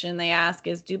next question they ask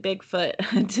is,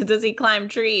 does he climb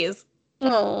trees?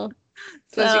 Oh,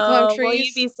 does he climb trees? Will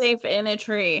you be safe in a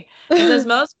tree? Because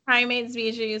most primate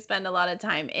species spend a lot of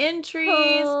time in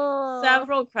trees.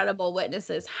 Several credible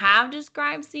witnesses have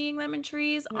described seeing them in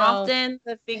trees. No. Often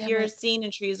the figures seen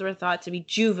in trees were thought to be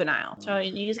juvenile. So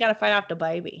you just got to fight off the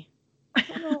baby.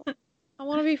 I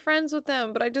want to be friends with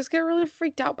them, but I just get really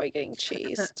freaked out by getting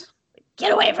chased.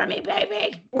 Get away from me,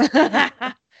 baby.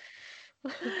 I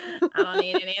don't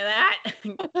need any of that.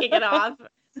 Kick it off.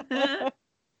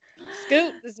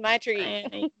 Scoot, this is my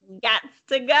tree. Got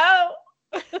to go.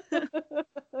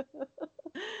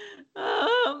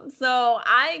 So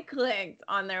I clicked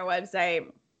on their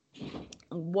website.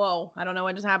 Whoa, I don't know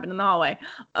what just happened in the hallway.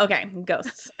 Okay,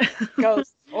 ghosts.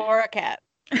 Ghosts or a cat.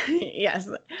 Yes.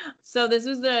 So this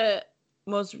was the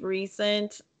most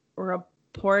recent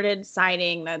reported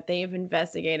sighting that they've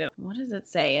investigated. What does it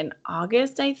say? In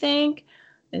August, I think.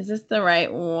 Is this the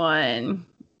right one?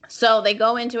 So they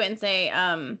go into it and say,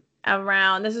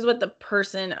 this is what the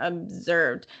person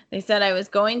observed. They said, I was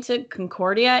going to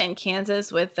Concordia in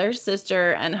Kansas with their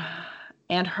sister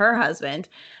and her husband.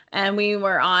 And we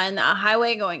were on a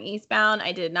highway going eastbound.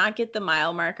 I did not get the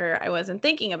mile marker. I wasn't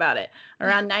thinking about it.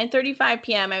 Around 9:35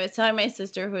 p.m., I was telling my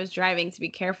sister who was driving to be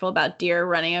careful about deer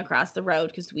running across the road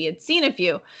because we had seen a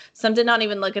few. Some did not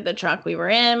even look at the truck we were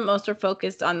in. Most were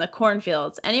focused on the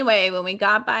cornfields. Anyway, when we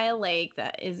got by a lake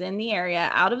that is in the area,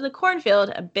 out of the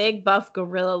cornfield, a big, buff,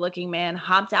 gorilla-looking man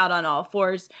hopped out on all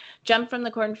fours, jumped from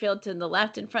the cornfield to the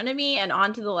left in front of me and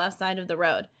onto the left side of the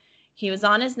road. He was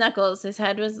on his knuckles. His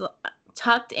head was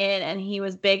tucked in, and he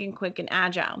was big and quick and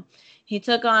agile. He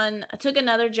took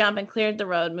another jump and cleared the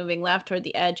road, moving left toward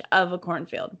the edge of a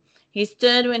cornfield. He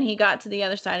stood when he got to the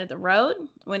other side of the road.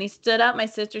 When he stood up, my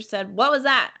sister said, "What was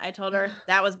that?" I told her,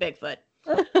 "That was Bigfoot."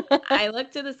 I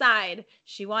looked to the side.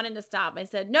 She wanted to stop. I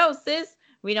said, "No, sis,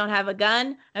 we don't have a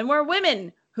gun, and we're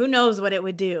women. Who knows what it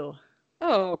would do?"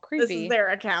 Oh, creepy. This is their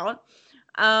account.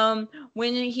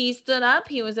 When he stood up,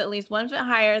 he was at least 1 foot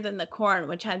higher than the corn,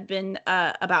 which had been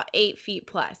about 8 feet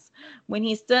plus. When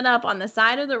he stood up on the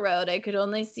side of the road, I could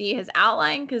only see his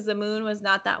outline because the moon was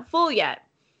not that full yet.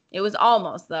 It was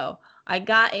almost, though. I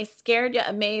got a scared yet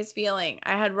amazed feeling.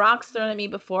 I had rocks thrown at me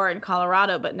before in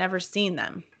Colorado, but never seen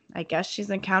them. I guess she's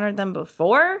encountered them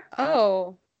before.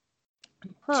 Oh.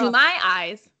 Huh. To my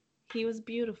eyes, he was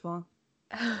beautiful.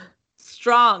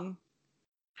 Strong.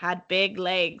 Had big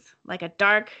legs, like a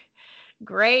dark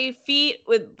gray feet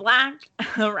with black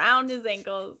around his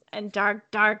ankles, and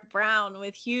dark brown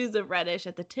with hues of reddish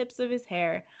at the tips of his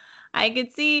hair. I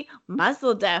could see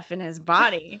muscle depth in his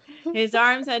body. His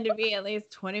arms had to be at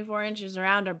least 24 inches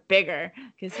around or bigger,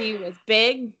 because he was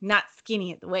big, not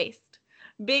skinny at the waist.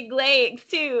 Big legs,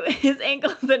 too. His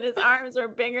ankles and his arms were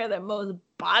bigger than most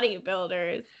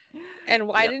bodybuilders. And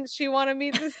why didn't she want to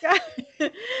meet this guy?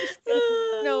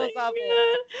 No,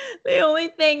 the only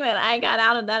thing that I got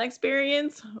out of that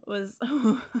experience was,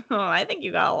 I think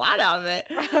you got a lot out of it,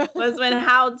 was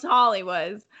how tall he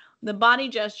was. The body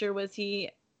gesture was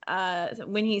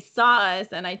when he saw us,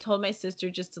 and I told my sister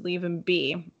just to leave him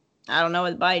be. I don't know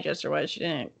what the body gesture was. She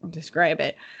didn't describe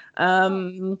it. That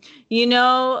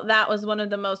was one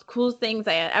of the most cool things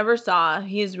I ever saw.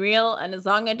 He's real, and as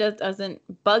long as it doesn't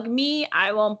bug me,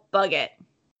 I won't bug it.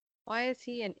 Why is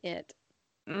he an it?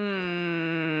 I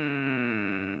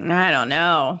don't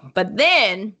know. But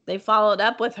then they followed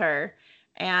up with her,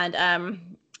 and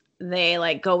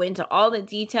they go into all the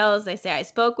details. They say, I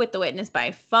spoke with the witness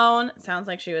by phone. Sounds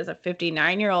like she was a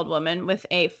 59-year-old woman with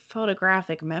a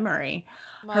photographic memory.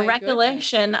 Her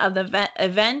recollection of the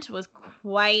event was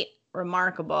quite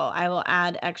remarkable. I will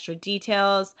add extra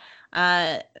details.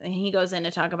 He goes in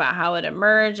to talk about how it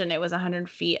emerged, and it was 100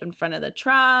 feet in front of the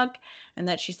truck, and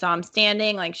that she saw him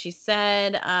standing, like she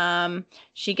said.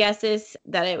 She guesses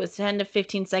that it was 10 to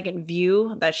 15 second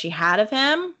view that she had of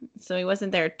him, so he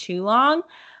wasn't there too long.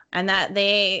 And that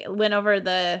they went over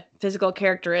the physical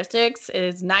characteristics. It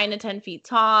is 9 to 10 feet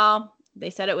tall. They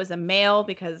said it was a male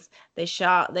because they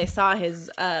saw his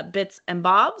bits and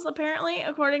bobs, apparently,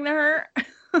 according to her.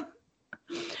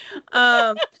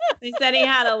 They said he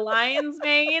had a lion's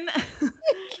mane.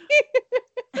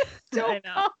 I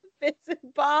know. Bits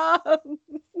and bobs.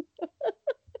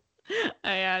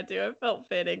 I had to. I felt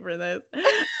fitting for this.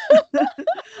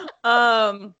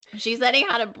 She said he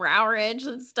had a brow ridge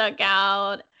that stuck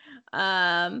out.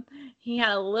 He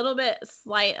had a little bit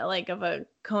slight, of a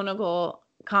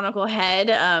conical head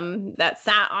that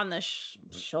sat on the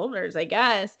shoulders, I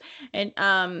guess.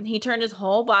 And he turned his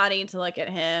whole body to look at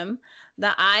him.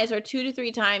 The eyes were 2 to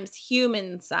 3 times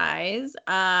human size.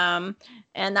 And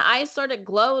the eyes sort of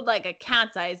glowed like a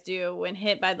cat's eyes do when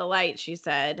hit by the light, she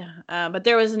said. But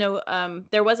there was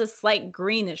there was a slight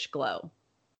greenish glow,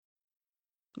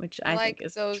 which I think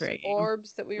is those intriguing.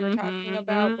 Orbs that we were talking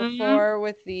about before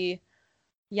with the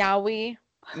Yowie.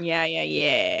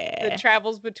 Yeah. That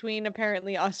travels between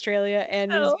apparently Australia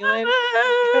and New Zealand.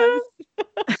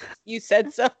 You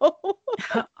said so.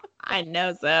 I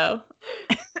know so.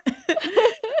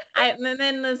 And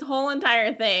then this whole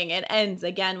entire thing, it ends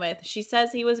again with, she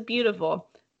says he was beautiful,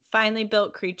 finely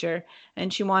built creature,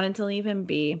 and she wanted to leave him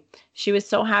be. She was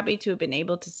so happy to have been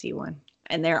able to see one.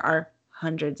 And there are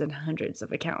hundreds and hundreds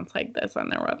of accounts like this on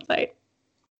their website.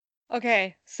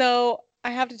 Okay, so I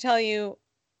have to tell you,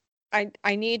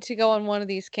 I need to go on one of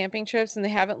these camping trips, and they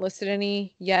haven't listed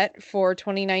any yet for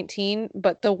 2019,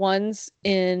 but the ones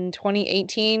in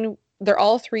 2018, they're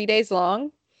all 3 days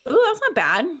long. Ooh, that's not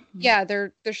bad. Yeah,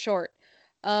 they're short.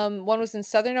 One was in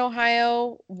Southern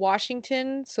Ohio,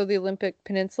 Washington, so the Olympic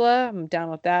Peninsula, I'm down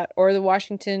with that, or the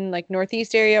Washington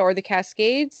Northeast area, or the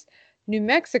Cascades, New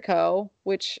Mexico,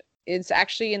 which is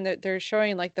actually they're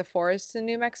showing the forests in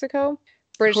New Mexico,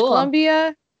 British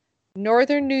Columbia,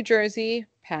 Northern New Jersey,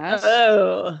 pass.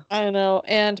 Oh, I know,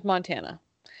 and Montana.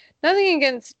 Nothing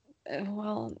against,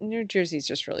 New Jersey's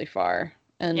just really far.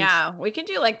 And yeah, we could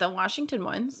do the Washington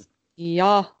ones.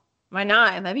 Yeah. Why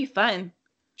not? That'd be fun.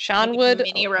 Sean would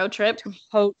mini road trip.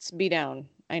 Totes be down.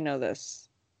 I know this.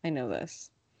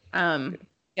 Yeah,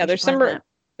 there's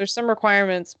some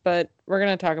requirements, but we're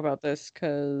gonna talk about this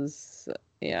because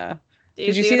Do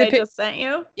you see what I just sent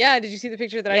you? Yeah, did you see the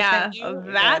picture that I sent you?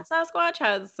 That Sasquatch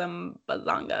has some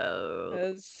bazongo.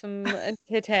 Has some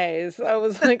titties. I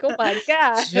was like, oh my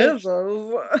gosh. Jesus.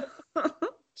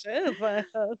 Jesus.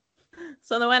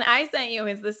 So the one I sent you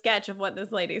is the sketch of what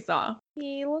this lady saw.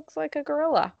 He looks like a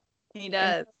gorilla. He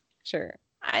does. Sure.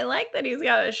 I like that he's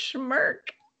got a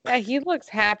smirk. Yeah, he looks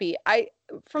happy.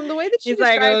 From the way that she he's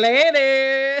described, like,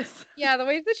 ladies. Yeah, the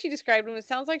way that she described him, it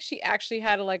sounds like she actually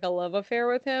had a love affair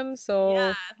with him. So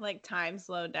yeah, like time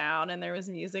slowed down and there was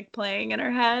music playing in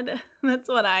her head. That's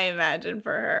what I imagined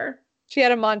for her. She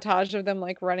had a montage of them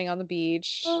like running on the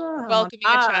beach, welcoming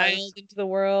a child into the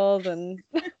world and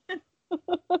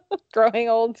growing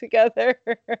old together.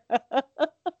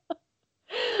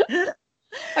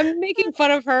 I'm making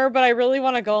fun of her, but I really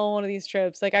want to go on one of these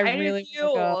trips. Like, I really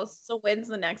want to go. So when's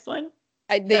the next one?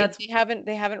 They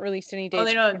haven't released any dates. Oh,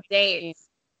 they don't have dates.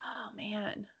 Oh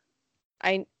man,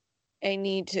 I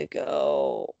need to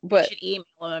go, but you should email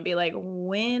them and be like,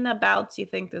 when about do you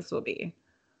think this will be?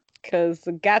 Because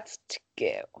gots to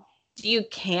go. Do you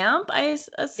camp? I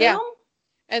assume. Yeah,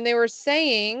 and they were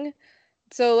saying,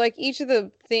 so like each of the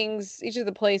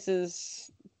places,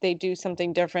 they do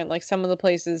something different. Like some of the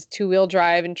places 2-wheel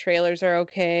drive and trailers are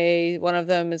okay. One of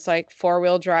them is like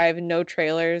 4-wheel drive and no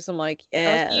trailers. I'm like,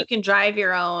 yeah. Oh, so you can drive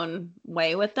your own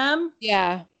way with them?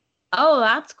 Yeah. Oh,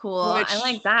 that's cool. I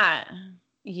like that.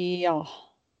 Yeah.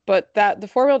 But the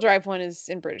 4-wheel drive one is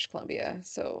in British Columbia.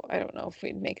 So I don't know if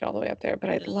we'd make it all the way up there, but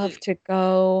I'd love to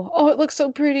go. Oh, it looks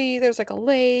so pretty. There's like a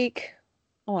lake.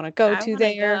 I want to go to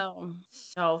there. Go.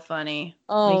 So funny.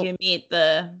 Oh. We can meet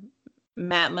the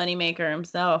Matt Moneymaker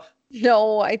himself.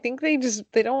 No, I think they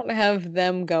don't have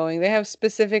them going. They have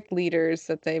specific leaders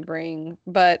that they bring,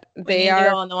 but they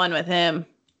are on the one with him.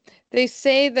 They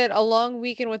say that a long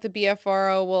weekend with the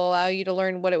BFRO will allow you to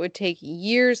learn what it would take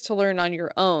years to learn on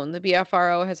your own. The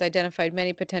BFRO has identified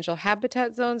many potential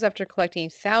habitat zones after collecting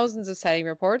thousands of sighting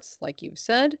reports, like you've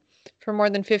said, for more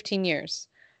than 15 years.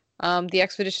 The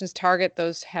expeditions target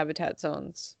those habitat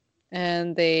zones,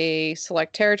 and they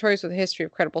select territories with a history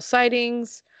of credible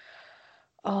sightings.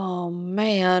 Oh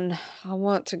man, I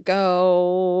want to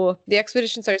go. The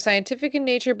expeditions are scientific in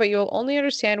nature, but you'll only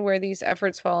understand where these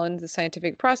efforts fall into the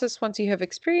scientific process once you have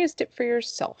experienced it for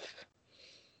yourself.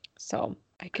 So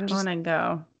I can just want to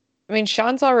go. I mean,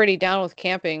 Sean's already down with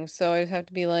camping, so I'd have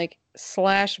to be like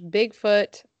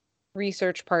 /Bigfoot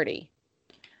research party.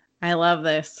 I love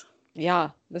this. Yeah,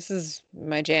 this is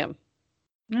my jam.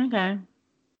 Okay.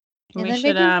 We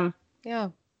should yeah.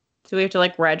 Do we have to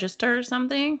like register or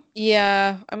something?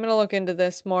 Yeah, I'm going to look into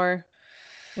this more.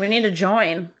 We need to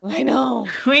join. I know.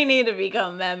 We need to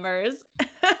become members.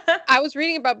 I was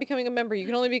reading about becoming a member. You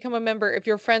can only become a member if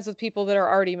you're friends with people that are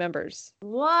already members.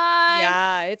 What?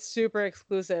 Yeah, it's super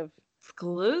exclusive.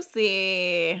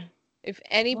 Exclusive. If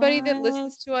anybody that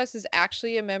listens to us is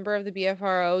actually a member of the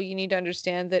BFRO, you need to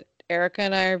understand that Erica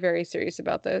and I are very serious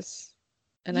about this.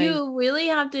 And you really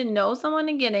have to know someone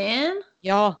to get in?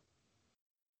 Yeah.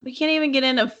 We can't even get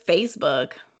into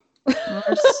Facebook.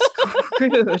 We're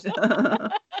screwed.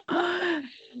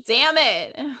 Damn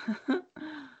it.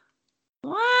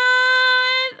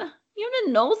 What? You have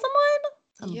to know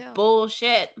someone?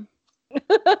 Bullshit.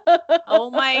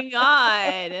 Oh my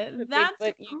God. That's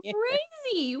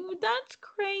crazy. That's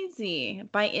crazy.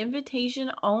 By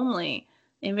invitation only.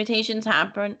 Invitations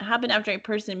happen after a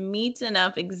person meets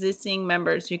enough existing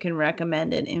members who can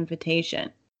recommend an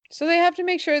invitation. So they have to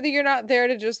make sure that you're not there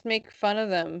to just make fun of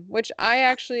them, which I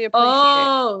actually appreciate.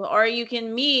 Oh, or you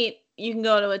can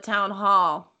go to a town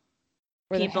hall.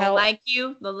 People like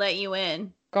you, they'll let you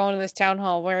in. Going to this town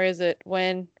hall. Where is it?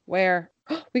 When? Where?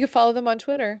 We could follow them on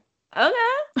Twitter. Okay.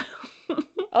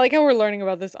 I like how we're learning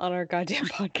about this on our goddamn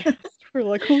podcast. We're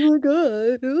like, oh my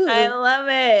God. Ugh. I love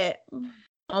it.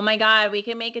 Oh my God, we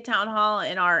can make a town hall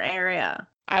in our area.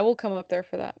 I will come up there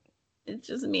for that. It's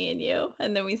just me and you.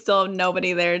 And then we still have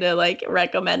nobody there to like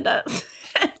recommend us.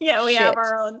 Yeah, we have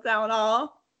our own town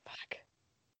hall. Fuck.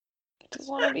 I just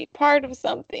want to be part of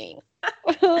something. I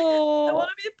want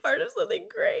to be part of something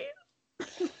great.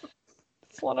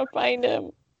 Just want to find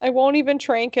him. I won't even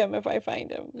trank him if I find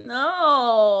him.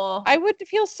 No. I would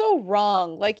feel so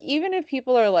wrong. Like, even if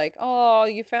people are like, oh,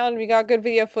 you got good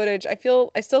video footage. I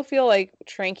still feel like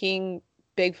tranking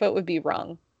Bigfoot would be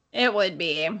wrong. It would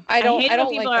be. I don't when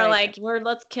people are like,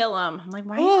 let's kill him. I'm like,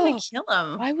 why are you gonna kill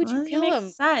him? Why would you kill him?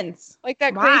 Makes sense. Like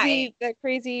that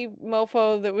crazy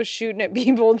mofo that was shooting at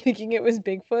people thinking it was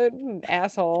Bigfoot.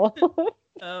 Asshole. Oh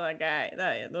my God.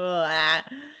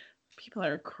 People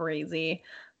are crazy.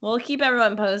 We'll keep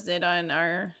everyone posted on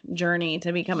our journey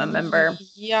to become a member.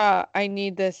 Yeah, I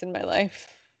need this in my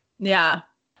life. Yeah.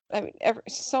 I mean,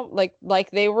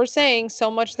 like they were saying, so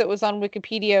much that was on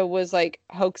Wikipedia was like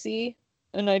hoaxy,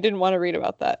 and I didn't want to read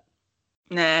about that.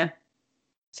 Nah.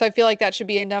 So I feel like that should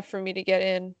be enough for me to get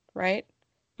in, right?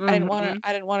 Mm-hmm.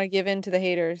 I didn't want to give in to the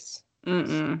haters.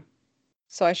 Mm-mm.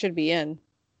 So I should be in.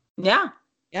 Yeah.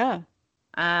 Yeah.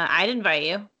 I'd invite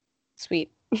you.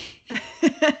 Sweet.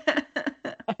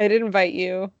 I'd invite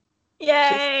you.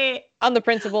 Yay! Just on the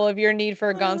principle of your need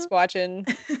for a Gone Squatchin'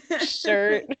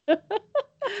 shirt.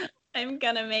 I'm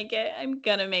gonna make it. I'm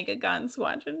gonna make a Gone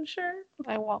Squatchin' shirt.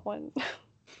 I want one.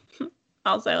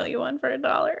 I'll sell you one for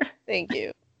 $1. Thank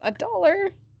you.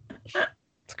 $1?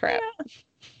 It's crap.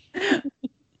 Yeah.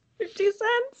 50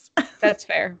 cents? That's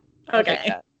fair.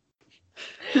 Okay.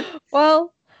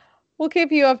 Well, we'll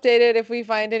keep you updated if we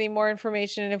find any more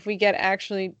information and if we get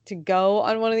actually to go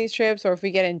on one of these trips or if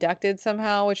we get inducted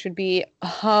somehow, which would be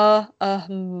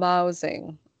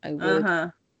amazing. I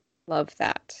would love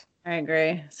that. I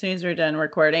agree. As soon as we're done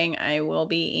recording, I will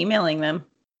be emailing them.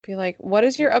 Be like, what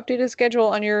is your updated schedule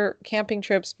on your camping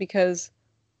trips? Because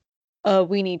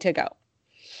we need to go.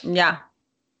 Yeah.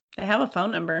 I have a phone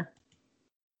number.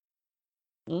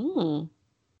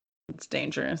 It's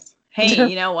dangerous. Hey,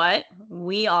 you know what?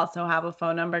 We also have a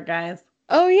phone number, guys.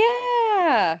 Oh,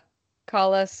 yeah.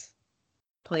 Call us.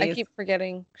 Please. I keep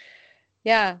forgetting.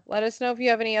 Yeah. Let us know if you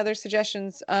have any other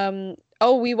suggestions.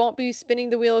 We won't be spinning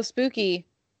the wheel of spooky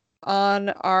on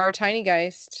our Tiny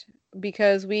Geist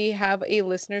because we have a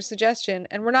listener suggestion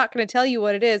and we're not going to tell you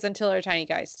what it is until our Tiny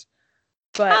Geist.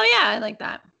 But oh, yeah. I like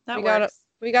that. That works.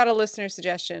 We got a listener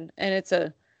suggestion and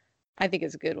I think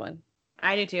it's a good one.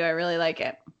 I do too. I really like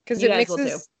it. Because it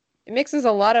mixes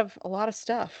a lot of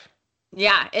stuff.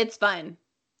 Yeah, it's fun.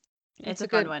 It's a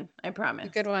good one. I promise.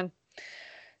 It's a good one.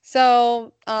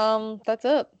 So, that's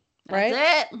it.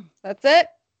 Right? That's it.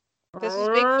 This is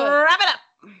Bigfoot. Wrap it up.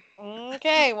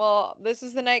 Okay, well, this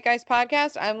is the Night Guys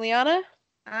podcast. I'm Liana.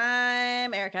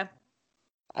 I'm Erica.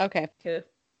 Okay. Cool.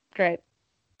 Great.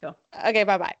 Cool. Okay,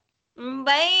 bye-bye.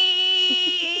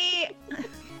 Bye.